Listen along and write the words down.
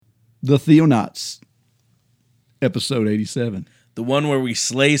The Theonauts, episode 87. The one where we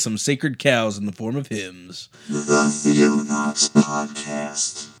slay some sacred cows in the form of hymns. The Theonauts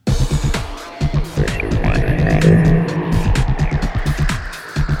Podcast.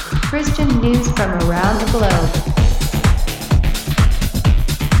 Christian news from around the globe.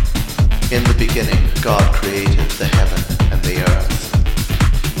 In the beginning, God created the heaven and the earth.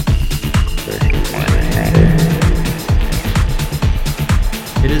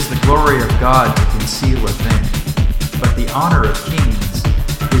 It is the glory of God to conceal a thing, but the honor of kings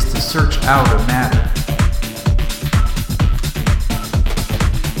is to search out a matter.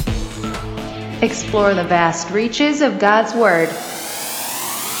 Explore the vast reaches of God's Word.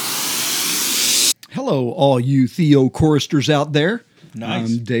 Hello, all you Theo choristers out there. Nice.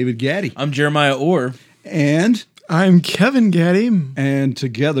 I'm David Gaddy. I'm Jeremiah Orr. And I'm Kevin Gaddy.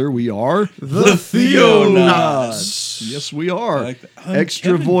 together we are The Theonauts. Yes, we are. I like that. I'm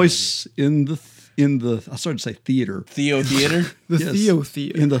Extra Kevin voice in the I started to say theater. Theo Theater. The Yes, Theo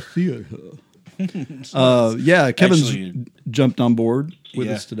Theater. in the theater. Yeah, Kevin's Actually, jumped on board with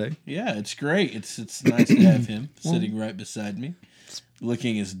yeah. us today. Yeah, it's great. It's nice to have him sitting right beside me,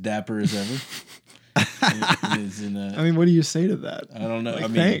 looking as dapper as ever. I mean, what do you say to that? I don't know. Like, I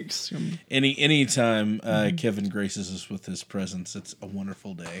mean, thanks. Anytime Kevin graces us with his presence, it's a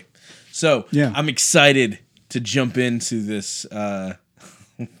wonderful day. So Yeah. I'm excited to jump into this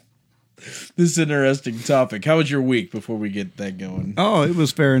this interesting topic. How was your week before we get that going? Oh, it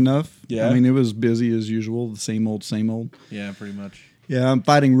was fair enough. Yeah? I mean, it was busy as usual. The same old, same old. Yeah, pretty much. Yeah, I'm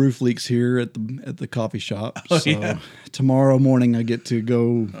fighting roof leaks here at the coffee shop. Oh, so yeah. tomorrow morning I get to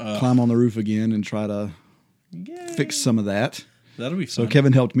go climb on the roof again and try to Yay. fix some of that. That'll be So fun.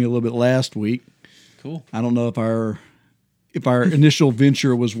 Kevin helped me a little bit last week. Cool. I don't know if our initial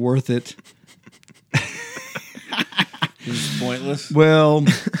venture was worth it. This is pointless. Well,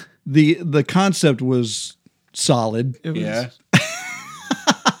 the concept was solid. It was, Yeah.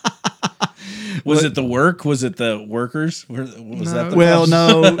 Was it the work? Was it the workers? Was that the Well,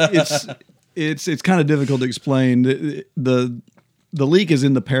 problem? no, it's kind of difficult to explain. The leak is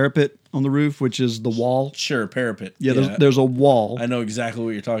in the parapet on the roof, which is the wall. Sure, parapet. Yeah, there's a wall I know exactly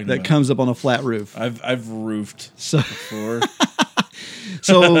what you're talking that about. comes up on a flat roof. I've roofed So, before.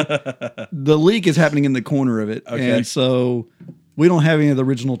 so the leak is happening in the corner of it, Okay. and so we don't have any of the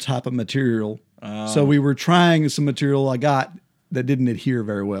original type of material. So we were trying some material I got that didn't adhere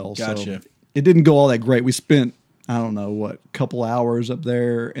very well. Gotcha. So it didn't go all that great. We spent I don't know what couple hours up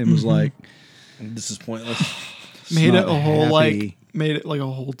there, and was like This is pointless. made it not a whole happy. made it like a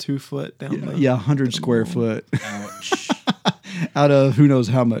whole 2 foot down there. yeah, 100 square foot Ouch. out of who knows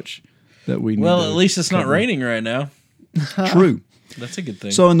how much that we need. Well, to at least it's not cover. raining right now. True. That's a good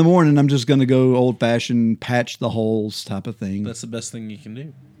thing. So in the morning, I'm just going to go old fashioned patch the holes type of thing. that's the best thing you can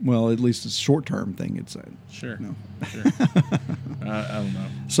do. Well, at least it's a short term thing. It's Sure. No. Sure. I don't know.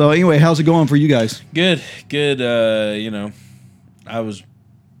 So anyway, how's it going for you guys? Good.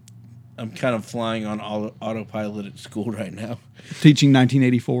 I'm kind of flying on autopilot at school right now. Teaching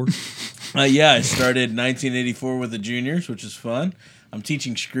 1984. Yeah, I started 1984 with the juniors, which is fun. I'm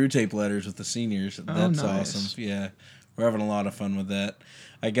teaching screw tape letters with the seniors. That's nice. awesome. Yeah, we're having a lot of fun with that.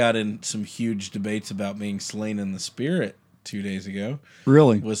 I got in some huge debates about being slain in the spirit 2 days ago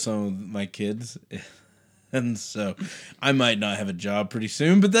Really? with some of my kids. And so I might not have a job pretty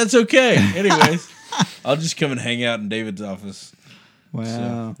soon, but that's okay. Anyways, I'll just come and hang out in David's office. Wow.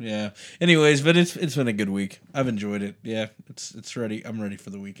 So, yeah. Anyways, but it's been a good week. I've enjoyed it. Yeah, it's ready. I'm ready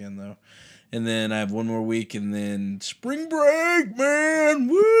for the weekend though. And then I have one more week, and then spring break, man.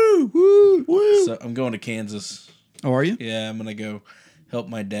 Woo, woo, woo. So I'm going to Kansas. Oh, are you? Yeah, I'm gonna go help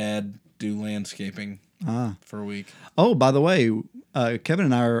my dad do landscaping for a week. Oh, by the way, Kevin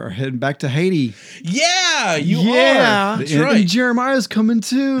and I are heading back to Haiti. Yeah, you Yeah. are. That's And And right. Jeremiah's coming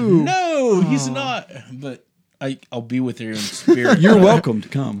too. No, he's not. But I'll be with you in spirit. You're welcome to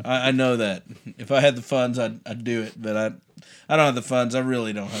come. I know that. If I had the funds, I'd do it. But I don't have the funds. I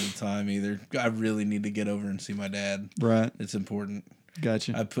really don't have the time either. I really need to get over and see my dad. Right. It's important.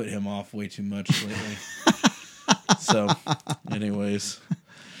 Gotcha. I put him off way too much lately. So, anyways.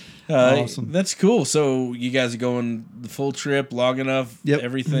 Awesome. That's cool. So, you guys are going the full trip, logging up Yep.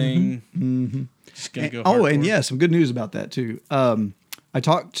 everything. Mm-hmm. Just going to go Oh, and hardcore? yeah, some good news about that too. I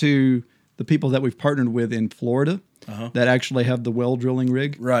talked to the people that we've partnered with in Florida that actually have the well drilling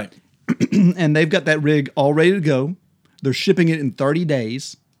rig, Right. and they've got that rig all ready to go. They're shipping it in 30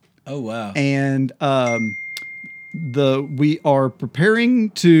 days, Oh, wow. and we are preparing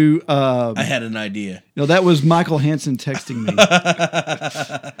to. I had an idea. That was Michael Hansen texting me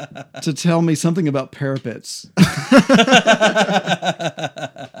to tell me something about parapets.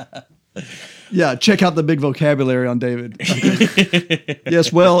 Yeah, check out the big vocabulary on David. Okay.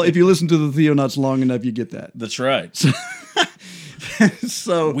 Yes, well, if you listen to the Theonauts long enough, you get that. That's right.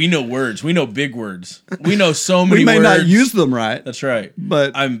 So We know words. We know big words. We know so we many may words. not use them right, That's right.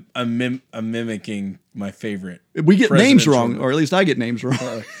 but I'm mimicking my favorite. we get names presidential- wrong, or at least I get names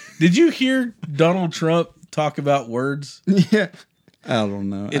wrong. Did you hear Donald Trump talk about words? Yeah. I don't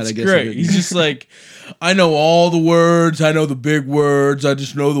know. It's I guess I great. didn't. He's just like, I know all the words. I know the big words. I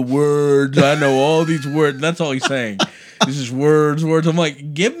just know the words. I know all these words. And that's all he's saying. He's just words. I'm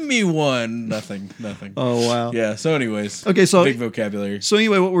like, give me one. Nothing. Oh wow. Yeah. So, anyways. Okay, so big vocabulary. So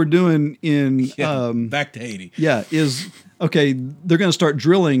anyway, what we're doing in Yeah, back to Haiti. is okay. They're going to start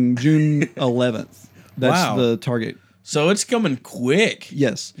drilling June 11th. That's Wow. the target. So it's coming quick.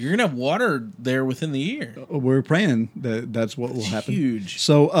 Yes, You're gonna have water there within the year. we're praying that that's what will happen. Huge.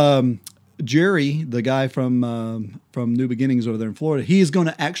 So Jerry, the guy from New Beginnings over there in Florida, he is going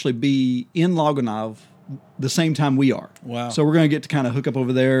to actually be in Loganov the same time we are. Wow. So we're going to get to kind of hook up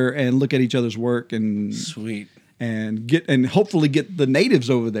over there and look at each other's work and Sweet. hopefully get the natives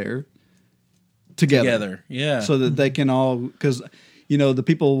over there together. Yeah. So that they can all, because the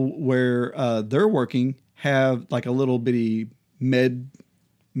people where they're working have like a little bitty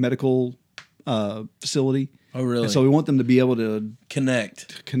medical facility. Oh, really? And so we want them to be able to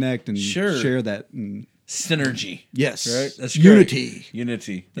Connect. connect and Sure. share that. And Synergy. yes, Right? That's great.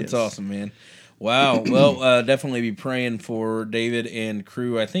 unity. That's Yes. awesome, man. Wow. Well, definitely be praying for David and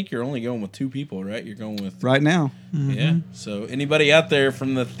crew. I think you're only going with 2 people, right? You're going with Right now. yeah. So anybody out there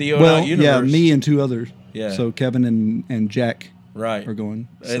from the Theonaut Well, universe? yeah, me and 2 others. Yeah. So Kevin and Jack right are going.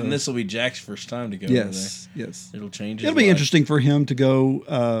 So. and this will be Jack's first time to go. yes. over there. It'll change. his It'll be life. interesting for him to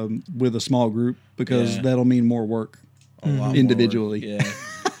go with a small group because Yeah. that'll mean more work A lot more. individually. Yeah.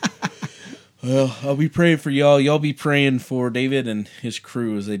 Well, I'll be praying for y'all. Y'all be praying for David and his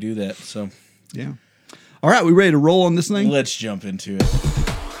crew as they do that. So Yeah. All right, we ready to roll on this thing? let's jump into it.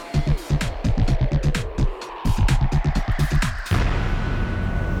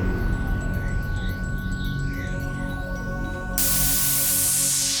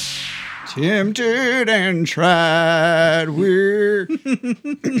 Tempted and tried, we're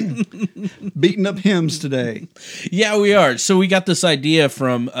beating up hymns today. Yeah, we are. So we got this idea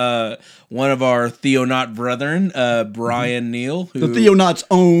from one of our Theonaut brethren, Brian Neal. The Theonauts'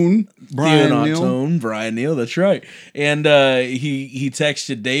 own Brian Theonaut's Neal. own Brian Neal, that's right. And he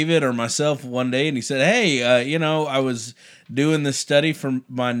texted David or myself one day and he said, hey, I was doing this study for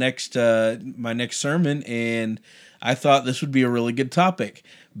my next sermon and I thought this would be a really good topic.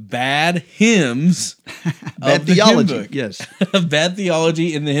 Bad hymns Bad of the theology. hymn book. Yes. Bad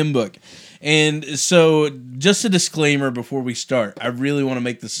theology in the hymn book. And so, just a disclaimer before we start. I really want to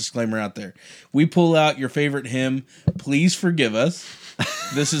make this disclaimer out there. We pull out your favorite hymn. Please forgive us.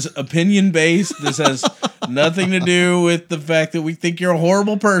 This is opinion based. This has nothing to do with the fact that we think you're a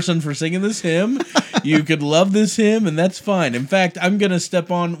horrible person for singing this hymn. You could love this hymn, and that's fine. In fact, I'm going to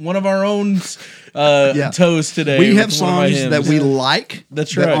step on one of our own toes today. We have with one of my songs that hymns. we like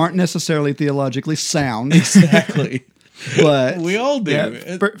That's that right. aren't necessarily theologically sound, Exactly. but We all do.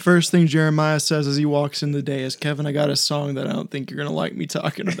 Yeah. First thing Jeremiah says as he walks in the day is, Kevin, I got a song that I don't think you're going to like me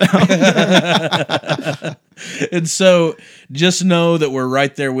talking about. And so just know that we're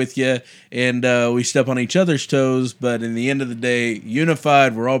right there with you and we step on each other's toes, but in the end of the day,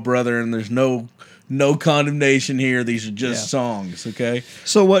 unified, we're all brother and there's no condemnation here. These are just songs, okay?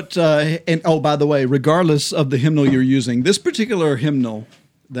 So what? And oh, by the way, regardless of the hymnal you're using, this particular hymnal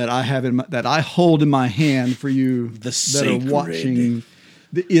that I have that I hold in my hand for you that Sacred. are watching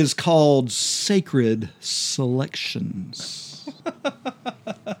is called Sacred Selections.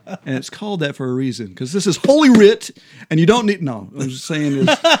 And it's called that for a reason, because this is Holy Writ, and you don't need. No, I'm just saying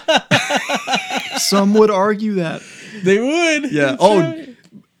is. Some would argue that. They would. Yeah. That's Oh, right.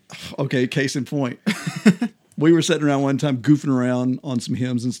 okay. Case in point, we were sitting around one time, goofing around on some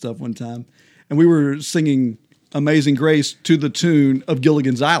hymns and stuff one time, and we were singing "Amazing Grace" to the tune of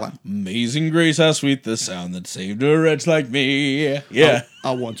Gilligan's Island. Amazing grace, how sweet the sound that saved a wretch like me. Yeah.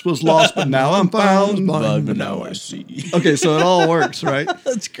 I once was lost, but now I'm found. But now I see. Okay, so it all works, right?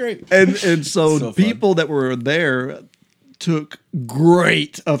 That's great. And so So fun. people that were there took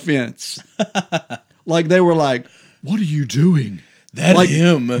great offense. Like they were like, "What are you doing? That like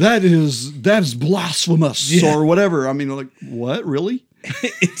hymn. that is blasphemous Yeah. or whatever." I mean, like, what really?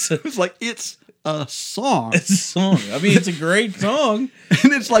 It's a It's like it's a song, song. I mean, it's a great song.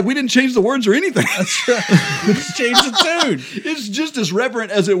 and it's like we didn't change the words or anything. That's right. Just change the tune. It's just as reverent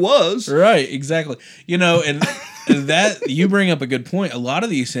as it was. Right, exactly. And that you bring up a good point. A lot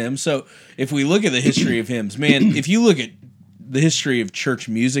of these hymns. So if we look at the history of hymns, man, if you look at the history of church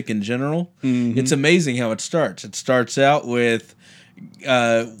music in general, it's amazing how it starts. It starts out with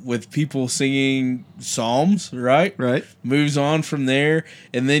people singing psalms, right? Right. Moves on from there,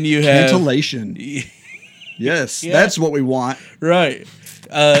 and then you have Cantillation. Yes, Yeah. that's what we want. right.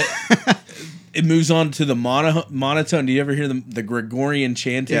 It moves on to the monotone. Do you ever hear the Gregorian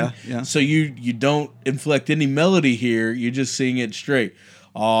chanting? Yeah, yeah. So you don't inflect any melody here. You just sing it straight.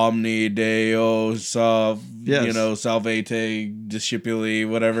 Omni Deo Salve, Yes. Salvete Discipuli,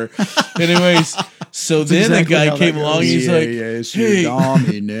 whatever. Anyways, so then exactly a guy how came that along. goes. He's like, yes, hey. Domine.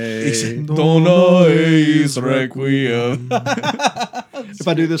 he said, Dona eis requiem. If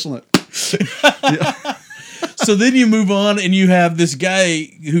I do this one, So then you move on and you have this guy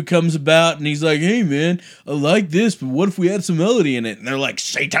who comes about and he's like, hey man, I like this, but what if we had some melody in it? And they're like,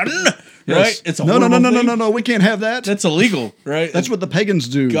 Satan, right? It's a no, horrible thing. no. We can't have that. That's illegal, right? That's what the pagans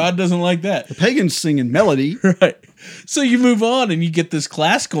do. God doesn't like that. The pagans singing melody. Right. So you move on and you get this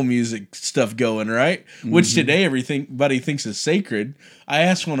classical music stuff going, right? Which today everybody thinks is sacred. I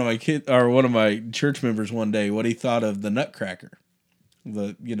asked one of my church members one day what he thought of the Nutcracker.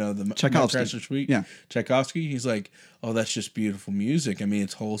 The Tchaikovsky. Nutcracker Suite. Yeah. Tchaikovsky. He's like, oh, that's just beautiful music. I mean,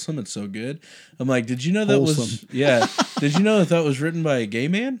 it's wholesome. It's so good. I'm like, did you know that was Wholesome. yeah? Did you know that was written by a gay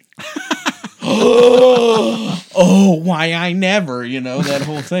man? Oh, why I never, that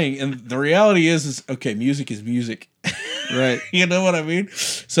whole thing. And the reality is okay, music is music. Right. You know what I mean?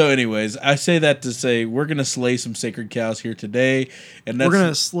 So anyways, I say that to say we're going to slay some sacred cows here today. And We're going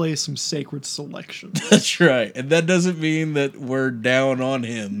to slay some sacred selections. That's right. And that doesn't mean that we're down on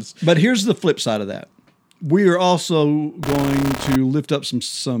hymns. But here's the flip side of that. We are also going to lift up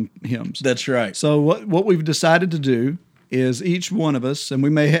some hymns. That's right. So what we've decided to do is each one of us, and we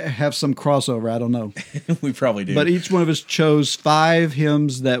may have some crossover, I don't know, We probably do. but each one of us chose 5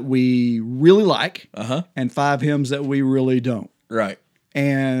 hymns that we really like and 5 hymns that we really don't. Right.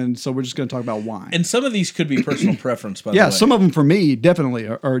 And so we're just going to talk about why. And some of these could be personal preference, by the Yeah, way. some of them for me definitely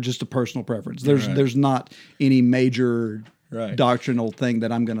are just a personal preference. There's not any major Right. doctrinal thing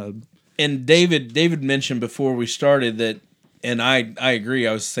that I'm going to. And David mentioned before we started that, and I agree,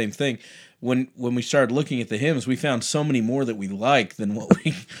 I was the same thing. When we started looking at the hymns, we found so many more that we like than what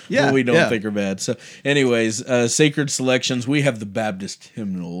we don't think are bad. So, anyways, sacred selections. We have the Baptist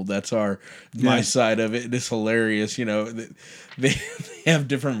hymnal. That's my side of it. It's hilarious. They have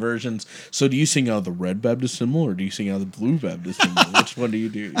different versions. So, do you sing out of the red Baptist hymnal or do you sing out of the blue Baptist hymnal? Which one do you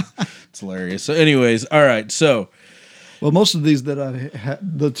do? It's hilarious. So, anyways, all right. So, Well, most of these that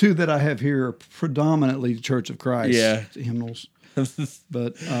the 2 that I have here are predominantly Church of Christ hymnals.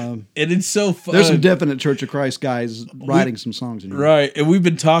 But and it's so fun. there's some definite Church of Christ guys writing some songs in here. Right, and we've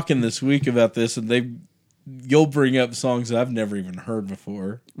been talking this week about this, and you'll bring up songs that I've never even heard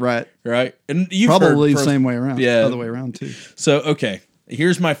before. Right. Right, and you've Probably heard the same way around. Yeah. Other way around too. So okay,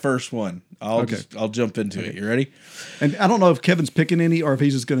 here's my first one. I'll jump into it. You ready? And I don't know if Kevin's picking any or if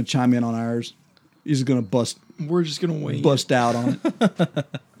he's just going to chime in on ours. He's just going to We're just going to wait. bust out on it.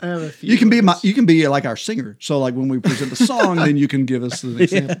 I have a few. You can be like our singer. So like when we present the song, then you can give us an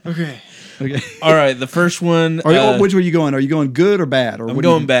example. Okay. Okay. All right, the first one. Which way are you going? Are you going good or bad? Or I'm what do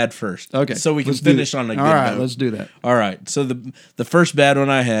you going do? bad first. Okay. so we can let's do finish it. on a good All right, note. let's do that. All right, so the first bad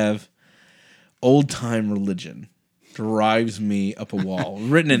one I have, Old Time Religion, drives me up a wall.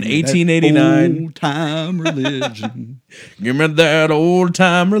 Written in 1889. Old time religion. Give me that old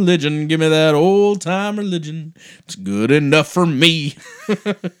time religion. Give me that old time religion. It's good enough for me.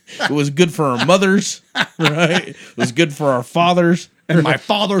 It was good for our mothers, right? It was good for our fathers. And my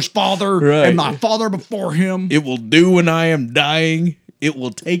father's father Right. and my father before him. It will do when I am dying. It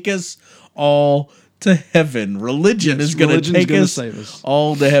will take us all to heaven. Religion Yes, is going to religion's take gonna us save us.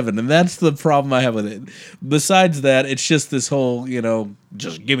 all to heaven. And that's the problem I have with it. Besides that, it's just this whole,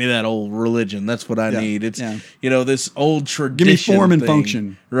 just give me that old religion. That's what I need. It's, this old tradition. Give me form and thing.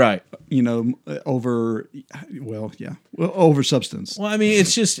 function. Right. Over over substance. Well, I mean,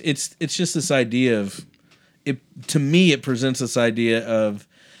 it's just this idea of it. To me, it presents this idea of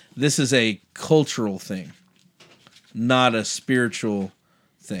this is a cultural thing, not a spiritual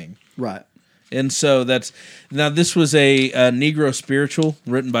thing. Right. And so this was a Negro spiritual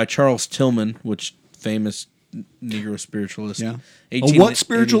written by Charles Tillman, which famous Negro spiritualist. Yeah. 1889. A what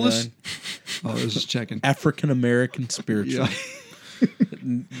spiritualist? Oh, I was just checking. African American spiritual.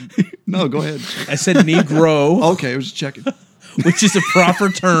 Yeah. No, go ahead. I said Negro, Okay, I was just checking. which is a proper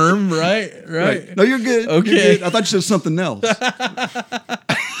term, right? Right. No, you're good. You're Okay. good. I thought you said something else.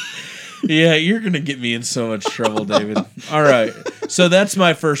 Yeah, you're gonna get me in so much trouble, David. All right, so that's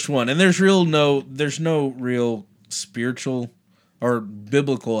my first one, and there's no real spiritual or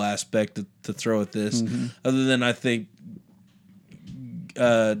biblical aspect to throw at this, other than I think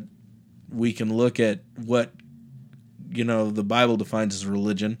we can look at what the Bible defines as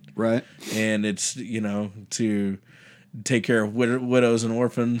religion, Right. and it's to take care of widows and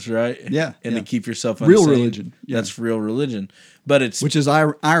orphans, right? Yeah, and yeah. to keep yourself Real unsaved. religion, yeah. That's real religion, but it's Which is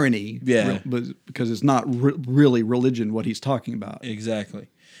irony. Yeah. Because it's not really religion what he's talking about. exactly.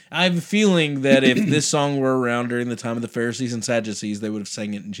 I have a feeling that if this song were around during the time of the Pharisees and Sadducees, they would have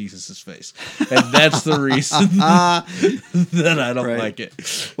sang it in Jesus' face, and that's the reason that I don't Right. like it.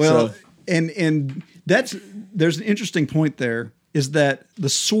 Well, So, and there's an interesting point there is that the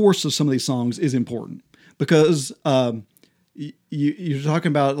source of some of these songs is important because you're talking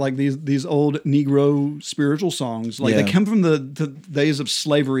about like these old Negro spiritual songs, like Yeah. they come from the days of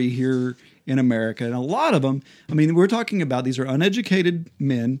slavery here in America, and a lot of them. I mean, we're talking about these are uneducated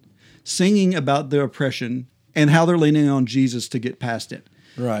men singing about their oppression and how they're leaning on Jesus to get past it.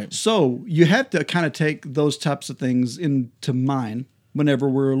 right. So you have to kind of take those types of things into mind whenever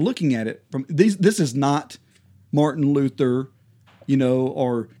we're looking at it. From this is not Martin Luther,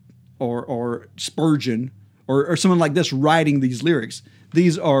 or Spurgeon, or someone like this writing these lyrics.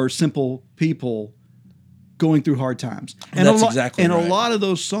 These are simple people going through hard times, and That's exactly and right. a lot of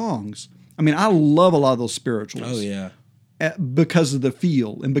those songs. I mean, I love a lot of those spirituals. Oh yeah. Because of the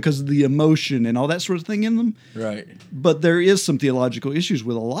feel and because of the emotion and all that sort of thing in them. Right. But there is some theological issues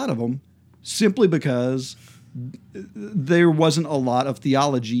with a lot of them simply because there wasn't a lot of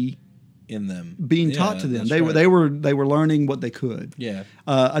theology In them being taught to them. that's They right. were learning what they could. Yeah.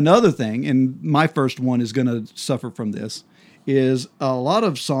 Another thing, and my first one is going to suffer from this, is a lot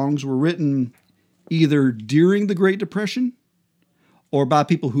of songs were written either during the Great Depression or by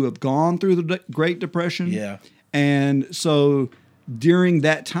people who have gone through the Great Depression. Yeah. And so during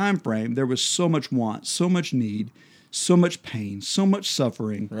that time frame, there was so much want, so much need, so much pain, so much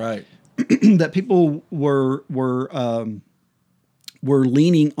suffering Right. that people were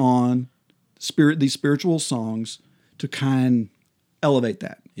leaning on these spiritual songs to kind of elevate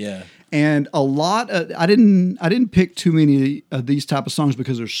that. Yeah. And a lot of, I didn't pick too many of these type of songs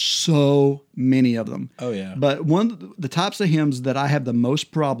because there's so many of them. Oh, yeah. But one of the types of hymns that I have the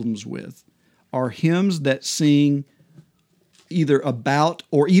most problems with are hymns that sing either about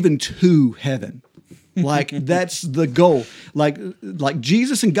or even to heaven. Like that's the goal. Like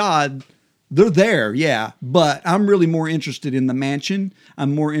Jesus and God, they're there, yeah, but I'm really more interested in the mansion.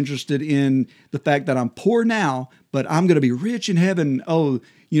 I'm more interested in the fact that I'm poor now, but I'm going to be rich in heaven. Oh,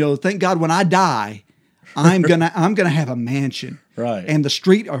 thank God when I die, I'm gonna have a mansion, Right. And the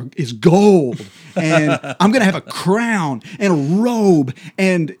street is gold, and I'm gonna have a crown and a robe,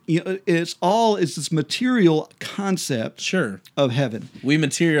 and it's this material concept, Sure. of heaven. We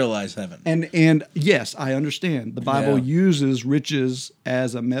materialize heaven. And yes, I understand. The Bible Yeah. uses riches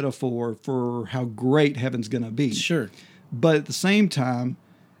as a metaphor for how great heaven's going to be. Sure. But at the same time,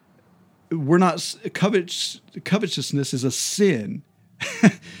 we're not covetousness is a sin.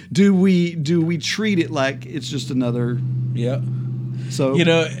 Do we treat it like it's just another? Yeah. So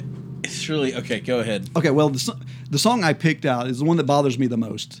It's really okay. Go ahead. okay. Well, the song I picked out is the one that bothers me the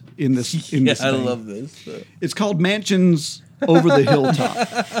most in this. In Yeah, this I thing. love this. It's called Mansions Over the Hilltop.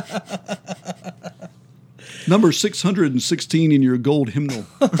 Number 616 in your gold hymnal.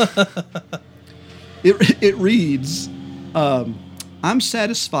 It reads, I'm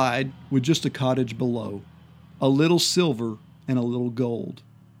satisfied with just a cottage below, a little silver and a little gold.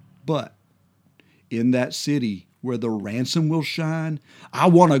 But in that city where the ransom will shine, I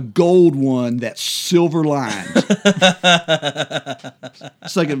want a gold one that's silver lined.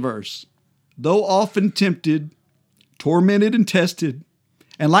 Second verse. Though often tempted, tormented and tested,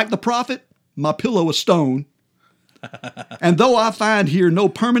 and like the prophet, my pillow a stone. And though I find here no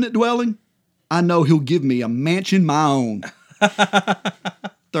permanent dwelling, I know he'll give me a mansion my own.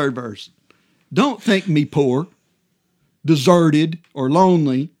 Third verse. Don't think me poor, deserted, or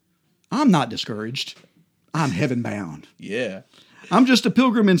lonely. I'm not discouraged. I'm heaven bound. Yeah. I'm just a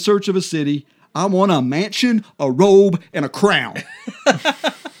pilgrim in search of a city. I want a mansion, a robe, and a crown.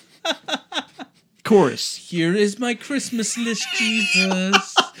 Chorus. Here is my Christmas list,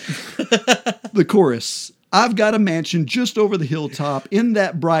 Jesus. The chorus. I've got a mansion just over the hilltop in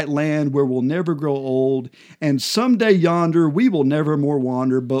that bright land where we'll never grow old. And someday yonder we will never more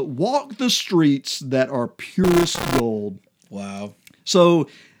wander, but walk the streets that are purest gold. Wow. So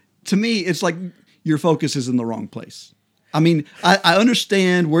to me, it's like your focus is in the wrong place. I mean, I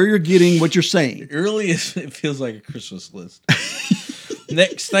understand where you're getting what you're saying. Really, it feels like a Christmas list.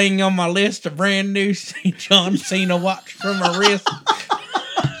 Next thing on my list, a brand new John Cena watch from my wrist.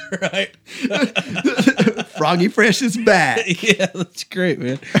 Right. Froggy Fresh is back. Yeah, that's great,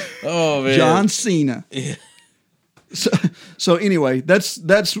 man. Oh, man. John Cena. Yeah. So anyway, that's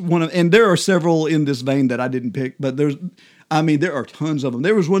one of, and there are several in this vein that I didn't pick, but there are tons of them.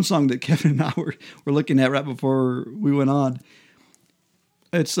 There was one song that Kevin and I were looking at right before we went on.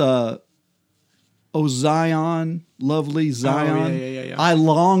 It's O Zion, lovely Zion. yeah. I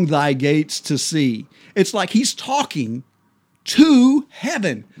long thy gates to see. It's like he's talking to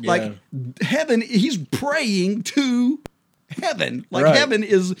heaven. Yeah. Like heaven, he's praying to heaven. Like Right. heaven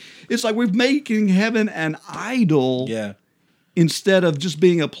is, it's like we're making heaven an idol Yeah. instead of just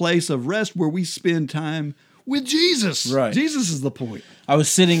being a place of rest where we spend time with Jesus. Right. Jesus is the point. I was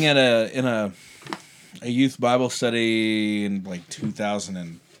sitting in a youth Bible study in like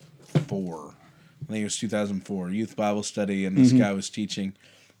 2004. I think it was 2004. Youth Bible study, and this guy was teaching,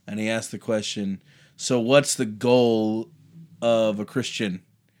 and he asked the question, so what's the goal of a Christian?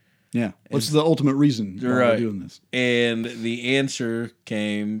 Yeah. What's the ultimate reason why we're doing this? And the answer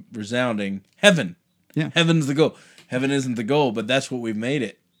came resounding, heaven. Yeah. Heaven's the goal. Heaven isn't the goal, but that's what we've made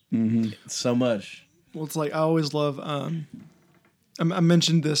it. So much. Well, it's like I always love. I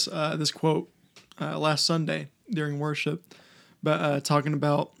mentioned this this quote last Sunday during worship, but talking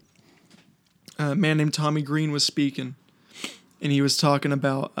about a man named Tommy Green was speaking, and he was talking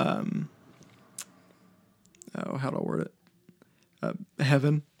about how do I word it?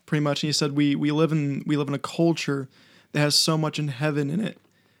 Heaven, pretty much. And he said we live in a culture that has so much in heaven in it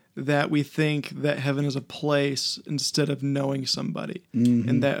that we think that heaven is a place instead of knowing somebody,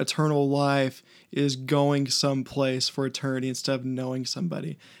 and that eternal life is going someplace for eternity instead of knowing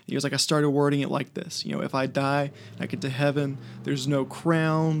somebody. He was like, I started wording it like this, if I die and I get to heaven, there's no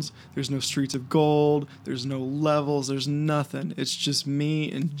crowns, there's no streets of gold, there's no levels, there's nothing. It's just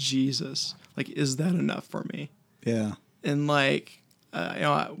me and Jesus. Like, is that enough for me? Yeah. And like,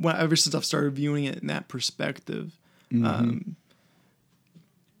 ever since I've started viewing it in that perspective,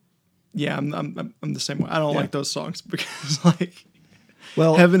 yeah, I'm the same way. I don't like those songs because like,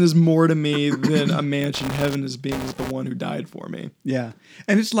 Well, heaven is more to me than a mansion. Heaven is being with the one who died for me. yeah.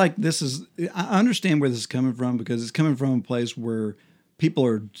 And it's like I understand where this is coming from because it's coming from a place where people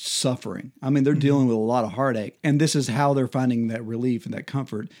are suffering. I mean, they're dealing with a lot of heartache, and this is how they're finding that relief and that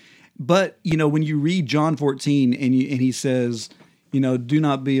comfort. But, when you read John 14 and he says, do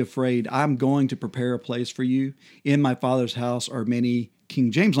not be afraid. I'm going to prepare a place for you. In my Father's house are many,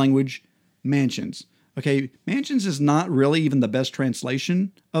 King James language, mansions. Okay, mansions is not really even the best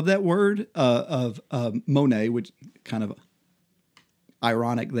translation of that word, of Monet, which kind of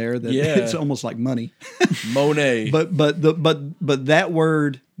ironic there that it's almost like money. Monet. But that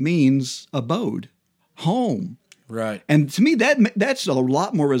word means abode, home. Right. And to me, that's a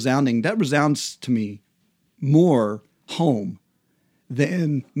lot more resounding. That resounds to me more home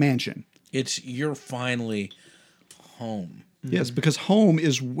than mansion. You're finally home. Yes, because home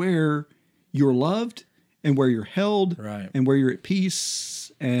is where you're loved and where you're held, Right. and where you're at peace.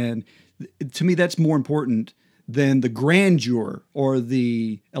 And to me, that's more important than the grandeur or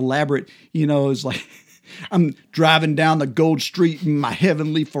the elaborate, it's like I'm driving down the gold street in my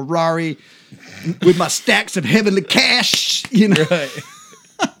heavenly Ferrari with my stacks of heavenly cash, Right.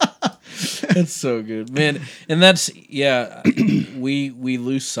 That's so good, man. And that's, we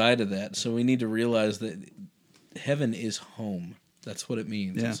lose sight of that. So we need to realize that heaven is home. That's what it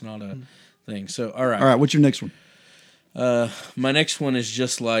means. Yeah. It's not a thing. So, all right. All right, what's your next one? My next one is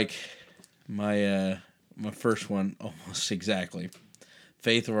just like my first one, almost exactly.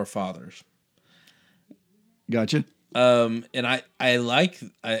 Faith of our fathers. Gotcha. And I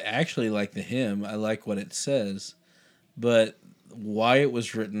actually like the hymn. I like what it says, but why it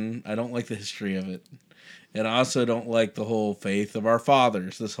was written, I don't like the history of it. And I also don't like the whole faith of our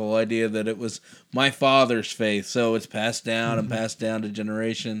fathers. This whole idea that it was my father's faith, so it's passed down and passed down to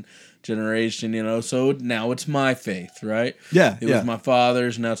generation, so now it's my faith, right? Yeah, It was my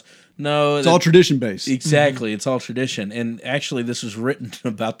father's, now it's all tradition based. Exactly, it's all tradition. And actually, this was written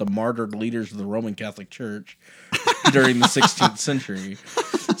about the martyred leaders of the Roman Catholic Church during the 16th century.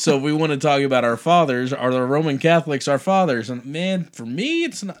 So we want to talk about our fathers. Are the Roman Catholics our fathers? And man, for me,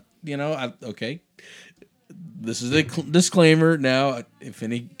 it's not. Okay. This is a disclaimer. Now, if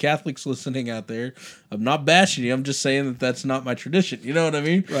any Catholics listening out there, I'm not bashing you. I'm just saying that that's not my tradition. You know what I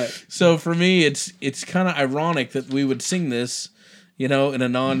mean? Right. So for me, it's kind of ironic that we would sing this, in a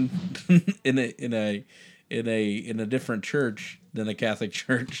in a different church than a Catholic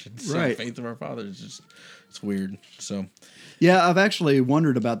church. It's Right. Faith of our fathers. It's weird. So Yeah, I've actually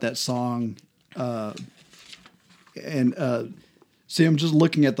wondered about that song, see, I'm just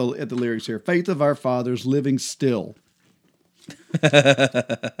looking at the lyrics here. Faith of our fathers, living still.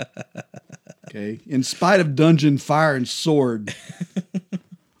 Okay, in spite of dungeon, fire, and sword.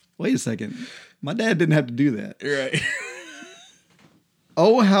 Wait a second. My dad didn't have to do that. Right.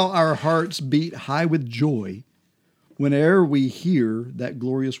 Oh, how our hearts beat high with joy whene'er we hear that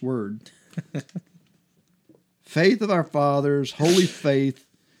glorious word. Faith of our fathers, holy faith,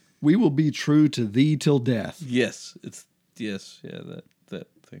 we will be true to thee till death. Yes. That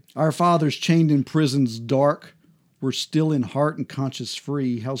thing. Our fathers chained in prisons dark were still in heart and conscience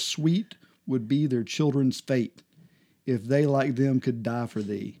free. How sweet would be their children's fate if they like them could die for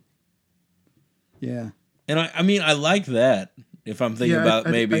thee. Yeah. And I mean, I like that. If I'm thinking about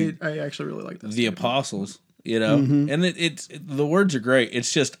maybe I actually really like this. the apostles, you know, and it's the words are great.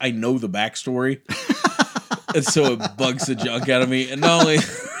 It's just I know the backstory, and so it bugs the junk out of me. And not only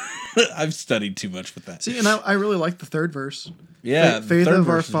I've studied too much with that. See, and I really like the third verse. Yeah, the Faith third of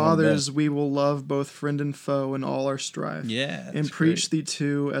our verse is one of the fathers, best. we will love both friend and foe in all our strife. Yeah, and that's preach great. thee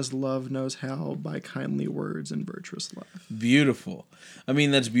too, as love knows how, by kindly words and virtuous life. Beautiful. I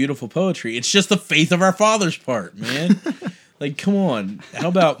mean, that's beautiful poetry. It's just the faith of our fathers part, man. Like, come on. How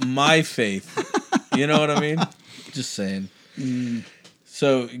about my faith? You know what I mean? Just saying.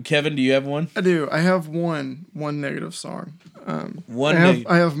 So, Kevin, do you have one? I do. I have one negative song. One I have, neg-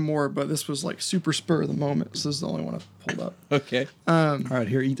 I have more, but this was like super spur of the moment, so this is the only one I pulled up. Okay. All right,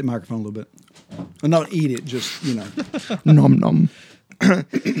 here, eat the microphone a little bit. Well, not eat it, just, Nom nom.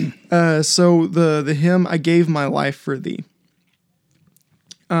 So the hymn "I Gave My Life for Thee."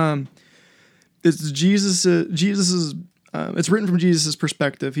 It's Jesus's. It's written from Jesus's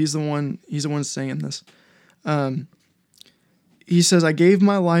perspective. He's the one saying this. He says, "I gave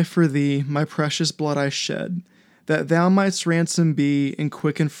my life for thee, my precious blood I shed, that thou mightst ransom be and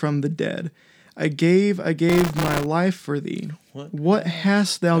quicken from the dead. I gave my life for thee. What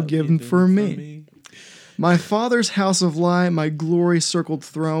hast thou given for me? My father's house of light, my glory-circled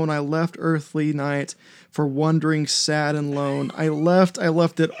throne, I left earthly night for wandering sad and lone. I left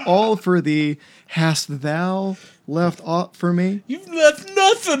it all for thee. Hast thou left aught for me? You've left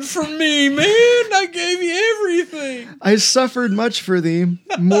nothing for me, man. I gave you everything. I suffered much for thee,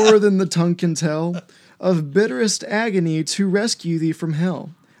 more than the tongue can tell, of bitterest agony to rescue thee from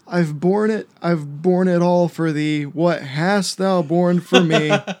hell. I've borne it all for thee. What hast thou borne for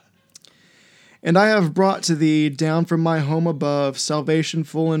me? And I have brought to thee, down from my home above, salvation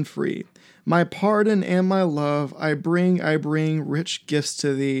full and free. My pardon and my love, I bring rich gifts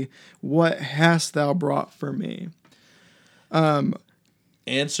to thee. What hast thou brought for me?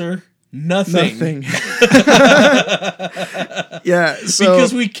 Answer: nothing. Nothing. Yeah, so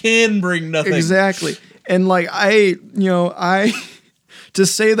Because we can bring nothing. exactly. And like I to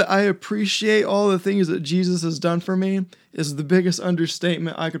say that I appreciate all the things that Jesus has done for me is the biggest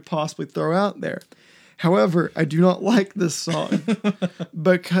understatement I could possibly throw out there. However, I do not like this song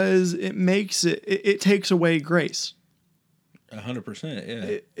because it takes away grace. 100%.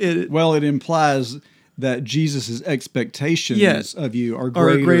 Yeah. it implies that Jesus' expectations Yes. of you are Are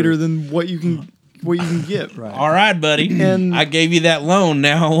greater. greater than what you can give. Right. All right, buddy. And- I gave you that loan.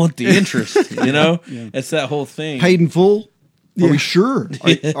 Now I want the interest. You know, it's that whole thing. Paid in full? Are Yeah. we sure?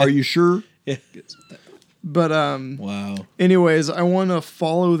 Are you sure? But Wow. anyways, I want to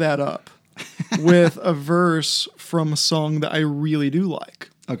follow that up with a verse from a song that I really do like.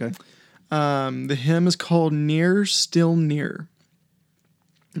 Okay. The hymn is called Near, Still Near.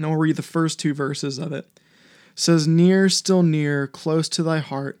 And I'll read the first two verses of it. It says, Near, still near, close to thy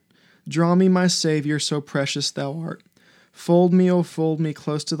heart. Draw me, my Savior, so precious thou art. Fold me, oh fold me,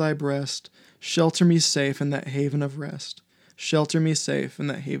 close to thy breast. Shelter me safe in that haven of rest. Shelter me safe in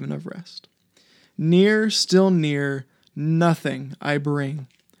that haven of rest. Near, still near, nothing I bring.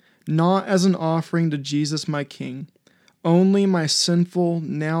 Not as an offering to Jesus my King. Only my sinful,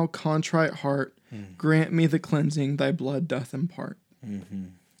 now contrite heart, grant me the cleansing thy blood doth impart.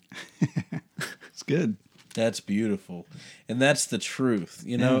 It's good. That's beautiful. And that's the truth.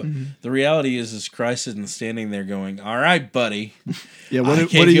 You know, the reality is Christ isn't standing there going, all right, buddy. Yeah. I What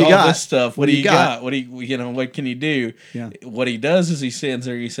gave do you all got? this stuff. What do you got? What do what can you do? Yeah. What he does is he stands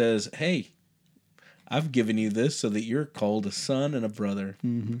there, he says, hey, I've given you this so that you're called a son and a brother.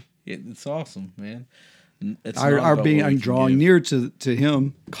 Mm-hmm. It's awesome, man. It's not Our about what being we and can drawing give. near to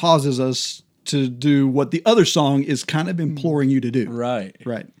Him causes us to do what the other song is kind of imploring you to do. Right.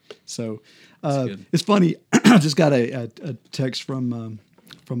 Right. So good. it's funny. I just got a text from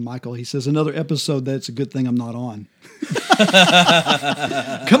Michael. He says another episode that's a good thing I'm not on.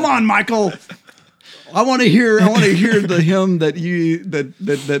 Come on, Michael. I want to hear the hymn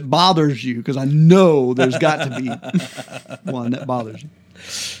that bothers you, because I know there's got to be one that bothers you.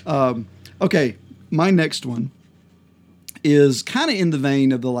 Okay, my next one is kind of in the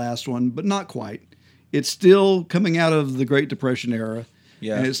vein of the last one, but not quite. It's still coming out of the Great Depression era.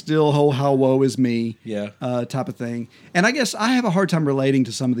 Yeah. and it's still "Oh how woe is me," Yeah. type of thing. And I guess I have a hard time relating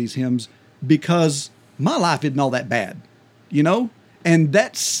to some of these hymns because my life isn't all that bad, you know. And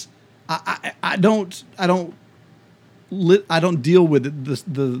that's I don't deal with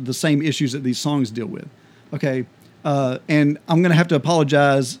the same issues that these songs deal with. Okay, and I'm gonna have to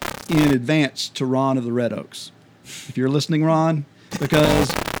apologize in advance to Ron of the Red Oaks, if you're listening, Ron,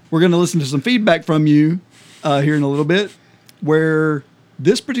 because we're gonna listen to some feedback from you here in a little bit, where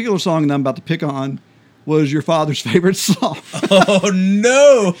this particular song that I'm about to pick on was your father's favorite song. Oh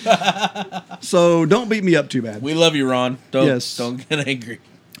no! So don't beat me up too bad. We love you, Ron. Don't Yes. don't get angry.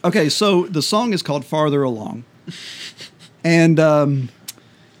 Okay, so the song is called "Farther Along," and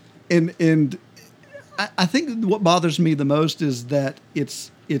I think what bothers me the most is that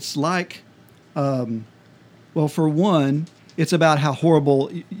it's like, well, for one, it's about how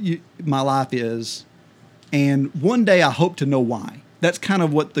horrible my life is, and one day I hope to know why. That's kind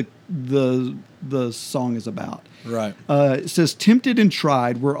of what the song is about. Right. It says, "Tempted and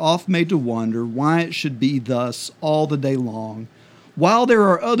tried, we're oft made to wonder why it should be thus all the day long, while there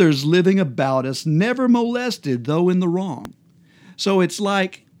are others living about us, never molested, though in the wrong." So it's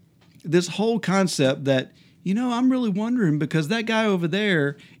like this whole concept that, I'm really wondering because that guy over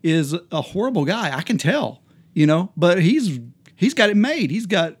there is a horrible guy. I can tell, but he's got it made. He's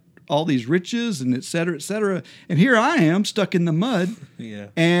got all these riches and et cetera, et cetera. And here I am stuck in the mud. Yeah.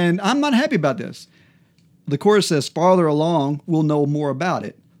 And I'm not happy about this. The chorus says, "Farther along, we'll know more about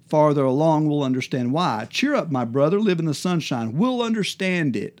it. Farther along, we'll understand why. Cheer up, my brother, live in the sunshine. We'll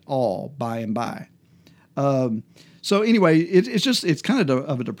understand it all by and by." So anyway, it's kind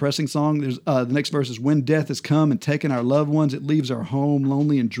of a depressing song. There's the next verse is, "When death has come and taken our loved ones, it leaves our home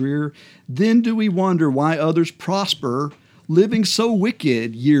lonely and drear. Then do we wonder why others prosper, living so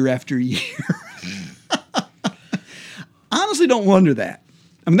wicked year after year." I honestly don't wonder that.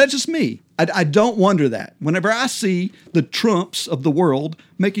 I mean, that's just me. I don't wonder that. Whenever I see the Trumps of the world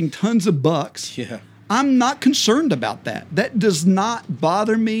making tons of bucks, Yeah. I'm not concerned about that. That does not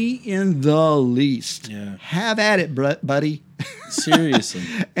bother me in the least. Yeah. Have at it, buddy. Seriously.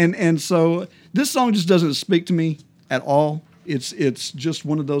 And so this song just doesn't speak to me at all. It's just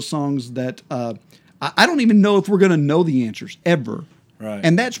one of those songs that I don't even know if we're going to know the answers ever. Right.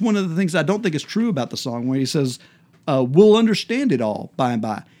 And that's one of the things I don't think is true about the song, where he says, "We'll understand it all by and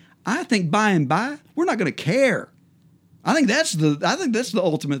by." I think by and by we're not going to care. I think that's the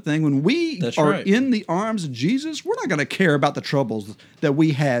ultimate thing. When we That's are right. in the arms of Jesus, we're not going to care about the troubles that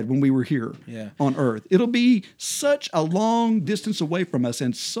we had when we were here Yeah. on earth. It'll be such a long distance away from us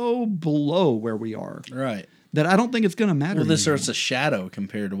and so below where we are Right. that I don't think it's going to matter. Well, this anymore. earth's a shadow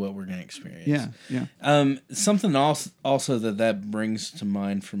compared to what we're going to experience. Yeah. Something else also that brings to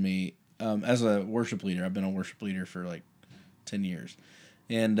mind for me, as a worship leader, I've been a worship leader for like 10 years.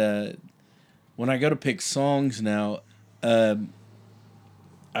 And when I go to pick songs now, I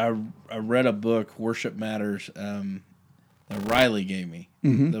read a book, Worship Matters, that Riley gave me.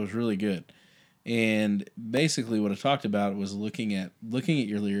 Mm-hmm. That was really good. And basically what I talked about was looking at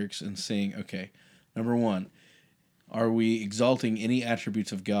your lyrics and saying, okay, number one, are we exalting any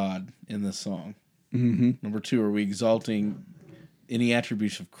attributes of God in this song? Mm-hmm. Number two, are we exalting any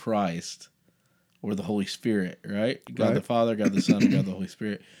attributes of Christ or the Holy Spirit, right? God Right. the Father, God the Son, and God the Holy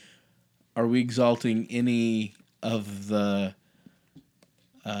Spirit. Are we exalting any of the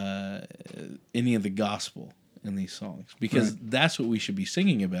gospel in these songs? Because that's what we should be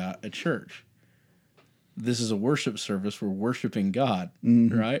singing about at church. This is a worship service. We're worshiping God,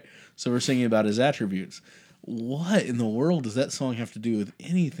 right? So we're singing about his attributes. What in the world does that song have to do with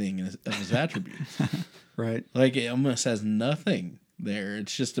anything of his attributes? Right. Like, it almost has nothing there.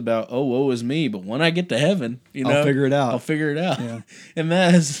 It's just about, oh, woe is me. But when I get to heaven, I'll figure it out. I'll figure it out. Yeah. And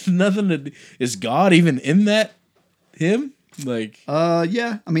that has nothing to do. Is God even in that hymn? Like,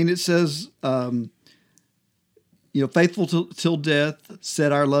 Yeah. I mean, it says, faithful till death,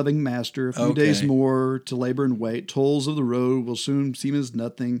 said our loving master. A few days Okay. more to labor and wait. Tolls of the road will soon seem as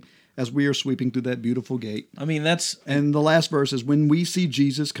nothing as we are sweeping through that beautiful gate. I mean, that's And the last verse is, when we see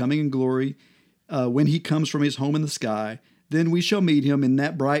Jesus coming in glory, when he comes from his home in the sky, then we shall meet him in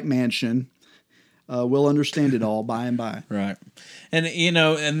that bright mansion. We'll understand it all by and by. right. And,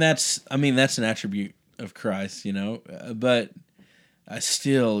 and that's an attribute of Christ, but I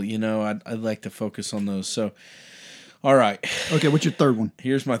still, I'd like to focus on those. So, all right. Okay, what's your third one?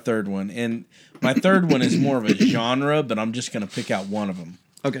 Here's my third one. And my third one is more of a genre, but I'm just going to pick out one of them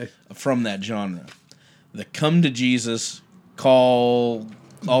Okay. from that genre. The Come to Jesus altar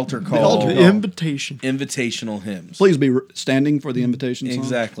call. altar The call. invitation. Invitational hymns. Please be standing for the invitation song.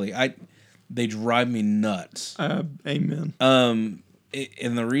 Exactly. They drive me nuts. Amen.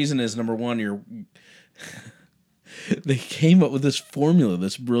 And the reason is, number one, they came up with this formula,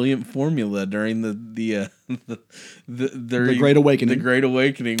 this brilliant formula during the Great Awakening. The Great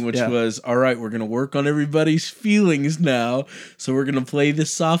Awakening, which Yeah. was, all right, we're going to work on everybody's feelings now. So we're going to play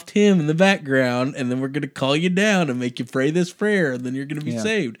this soft hymn in the background, and then we're going to call you down and make you pray this prayer, and then you're going to be Yeah.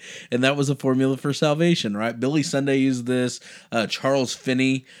 saved. And that was a formula for salvation, right? Billy Sunday used this. Charles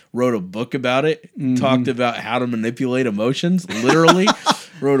Finney wrote a book about it, talked about how to manipulate emotions, literally.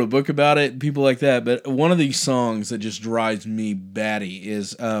 Wrote a book about it, people like that. But one of these songs that just drives me batty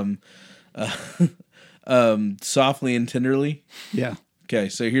is Softly and Tenderly. Yeah. Okay,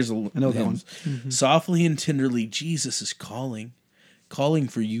 so here's a I know that hymn. one. Softly and tenderly, Jesus is calling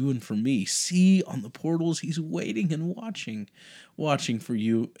for you and for me. See on the portals, he's waiting and watching for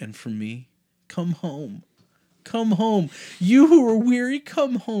you and for me. Come home. Come home. You who are weary,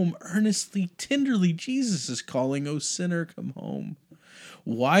 come home. Earnestly, tenderly, Jesus is calling. O sinner, come home.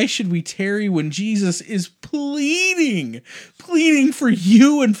 Why should we tarry when Jesus is pleading for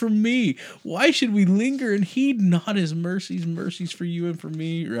you and for me? Why should we linger and heed not his mercies for you and for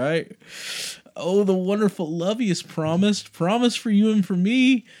me, right? Oh, the wonderful love he has promised for you and for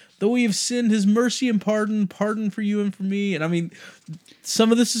me. Though we have sinned, his mercy and pardon for you and for me. And I mean,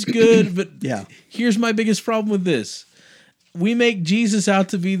 some of this is good, but Yeah. Here's my biggest problem with this. We make Jesus out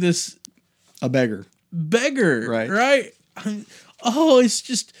to be this A beggar. right? Oh, it's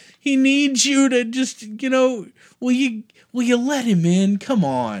just he needs you to just, will you let him in? Come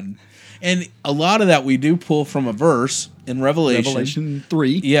on. And a lot of that we do pull from a verse in Revelation. Revelation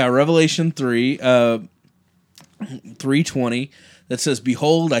 3. Yeah, Revelation 3, 3:20 that says,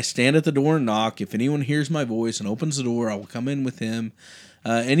 "Behold, I stand at the door and knock. If anyone hears my voice and opens the door, I will come in with him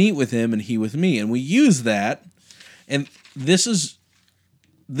and eat with him and he with me." And we use that, and this is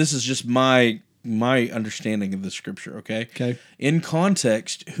just my understanding of the scripture, okay? Okay. In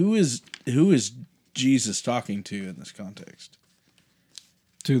context, who is Jesus talking to in this context?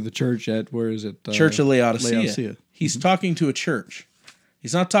 To the church at, where is it? Church of Laodicea. Laodicea. He's talking to a church.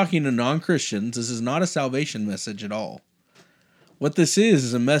 He's not talking to non-Christians. This is not a salvation message at all. What this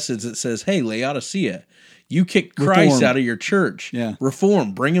is a message that says, hey, Laodicea, you kicked Christ Reform. out of your church. Yeah.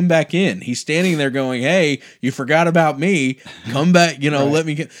 Reform. Bring him back in. He's standing there going, hey, you forgot about me. Come back. Let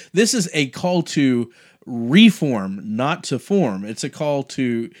me get. This is a call to reform, not to form. It's a call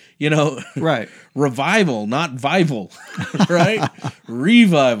to, Right. revival, not vival, right?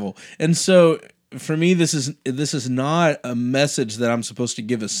 Revival. And so for me, this is not a message that I'm supposed to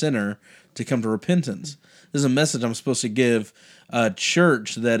give a sinner to come to repentance. This is a message I'm supposed to give a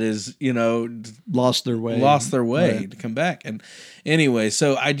church that is, Lost their way. to come back. And anyway,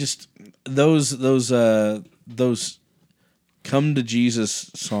 so I just those come to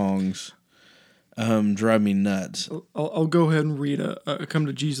Jesus songs drive me nuts. I'll go ahead and read a Come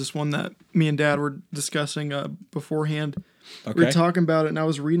to Jesus one that me and Dad were discussing beforehand. We were Okay. talking about it, and I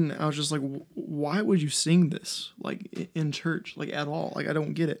was reading it. I was just like, why would you sing this, like, in church, like, at all? Like, I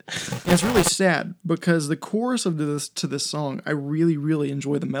don't get it. And it's really sad, because the chorus of this song, I really, really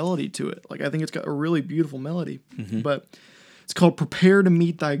enjoy the melody to it. Like, I think it's got a really beautiful melody. But it's called Prepare to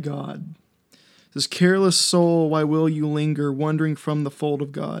Meet Thy God. It says, careless soul, why will you linger, wandering from the fold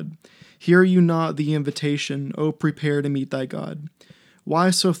of God? Hear you not the invitation, oh, prepare to meet thy God.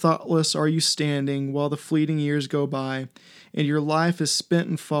 Why so thoughtless are you standing while the fleeting years go by, and your life is spent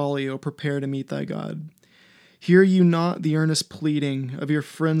in folly, oh, prepare to meet thy God? Hear you not the earnest pleading of your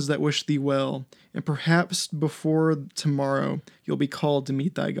friends that wish thee well, and perhaps before tomorrow you'll be called to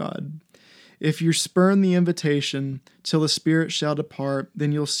meet thy God. If you spurn the invitation till the spirit shall depart,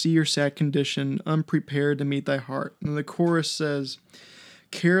 then you'll see your sad condition, unprepared to meet thy heart. And the chorus says,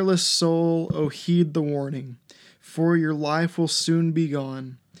 careless soul, oh, heed the warning, for your life will soon be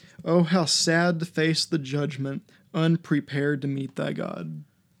gone. Oh, how sad to face the judgment, unprepared to meet thy God.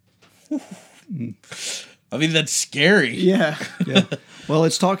 I mean, that's scary. Yeah. Yeah. Well,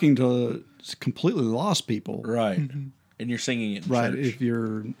 it's talking to completely lost people. Right. And you're singing it in Right. church. If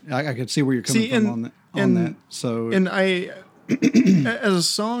you're, I can see where you're coming See, from on that. So, And I, as a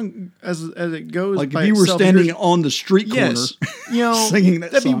song, as it goes, like by if you were itself, standing here's- on the street corner, yes, singing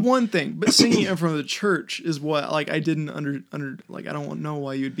that that'd song. be one thing. But singing it in front of the church is what, like, I didn't like, I don't know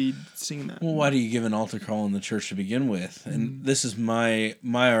why you'd be singing that. Well, why do you give an altar call in the church to begin with? And this is my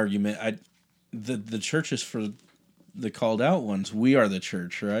argument. The church is for the called out ones. We are the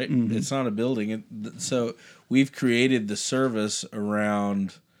church, right? It's not a building. So we've created the service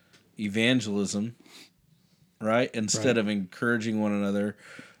around evangelism, right? Instead of encouraging one another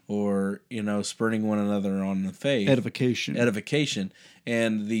or, spurring one another on the faith. Edification.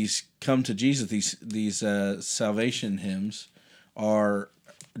 And these come to Jesus, these salvation hymns are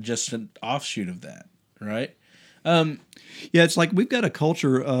just an offshoot of that, right? Yeah, it's like we've got a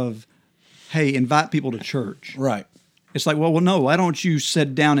culture of, hey, invite people to church. Right. It's like, well, no, why don't you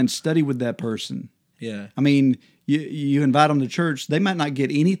sit down and study with that person? Yeah. I mean, you invite them to church, they might not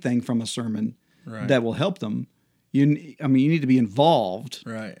get anything from a sermon Right. that will help them. You need to be involved.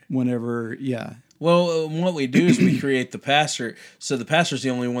 Right. Whenever, yeah. Well, what we do is we create the pastor. So the pastor's the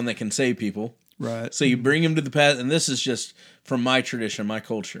only one that can save people. Right. So you bring him to the pastor, and this is just from my tradition, my